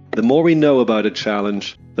control. The more we know about a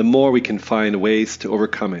challenge, the more we can find ways to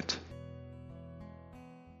overcome it.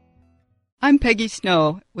 I'm Peggy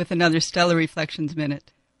Snow with another Stellar Reflections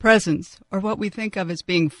Minute. Presence, or what we think of as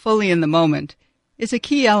being fully in the moment, is a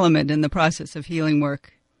key element in the process of healing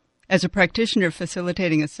work. As a practitioner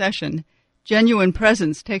facilitating a session, genuine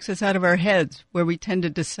presence takes us out of our heads, where we tend to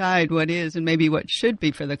decide what is and maybe what should be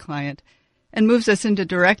for the client, and moves us into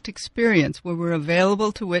direct experience where we're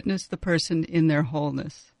available to witness the person in their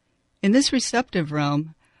wholeness. In this receptive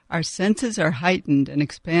realm, our senses are heightened and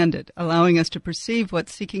expanded, allowing us to perceive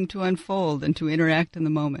what's seeking to unfold and to interact in the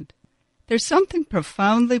moment. There's something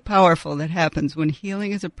profoundly powerful that happens when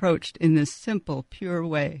healing is approached in this simple, pure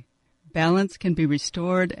way. Balance can be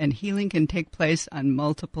restored and healing can take place on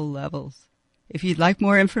multiple levels. If you'd like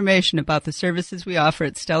more information about the services we offer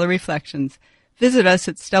at Stellar Reflections, visit us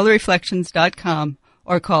at stellarreflections.com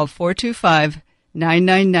or call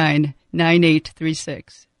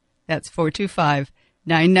 425-999-9836. That's 425-999-9836.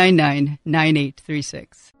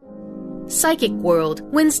 Psychic World,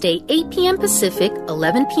 Wednesday, 8 p.m. Pacific,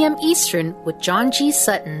 11 p.m. Eastern, with John G.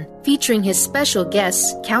 Sutton, featuring his special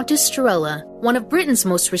guest, Countess Strella, one of Britain's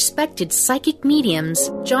most respected psychic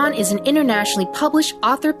mediums. John is an internationally published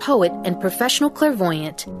author, poet, and professional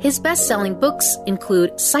clairvoyant. His best-selling books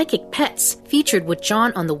include Psychic Pets, featured with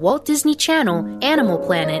John on the Walt Disney Channel, Animal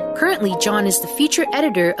Planet. Currently, John is the feature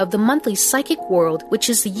editor of the monthly Psychic World, which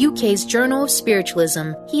is the UK's Journal of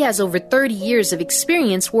Spiritualism. He has over 30 years of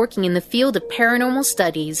experience working in the field of paranormal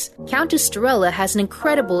studies. Countess Strella has an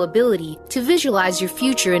incredible ability to visualize your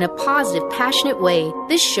future in a positive, passionate way.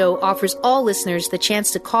 This show offers all listeners the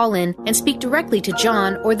chance to call in and speak directly to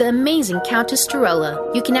John or the amazing Countess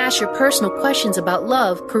Strella. You can ask your personal questions about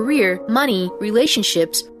love, career, money,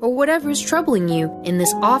 relationships, or whatever is troubling you in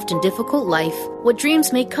this often difficult life. What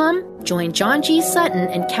dreams may come? Join John G. Sutton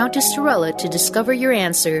and Countess Strella to discover your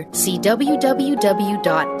answer. See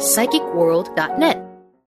www.psychicworld.net.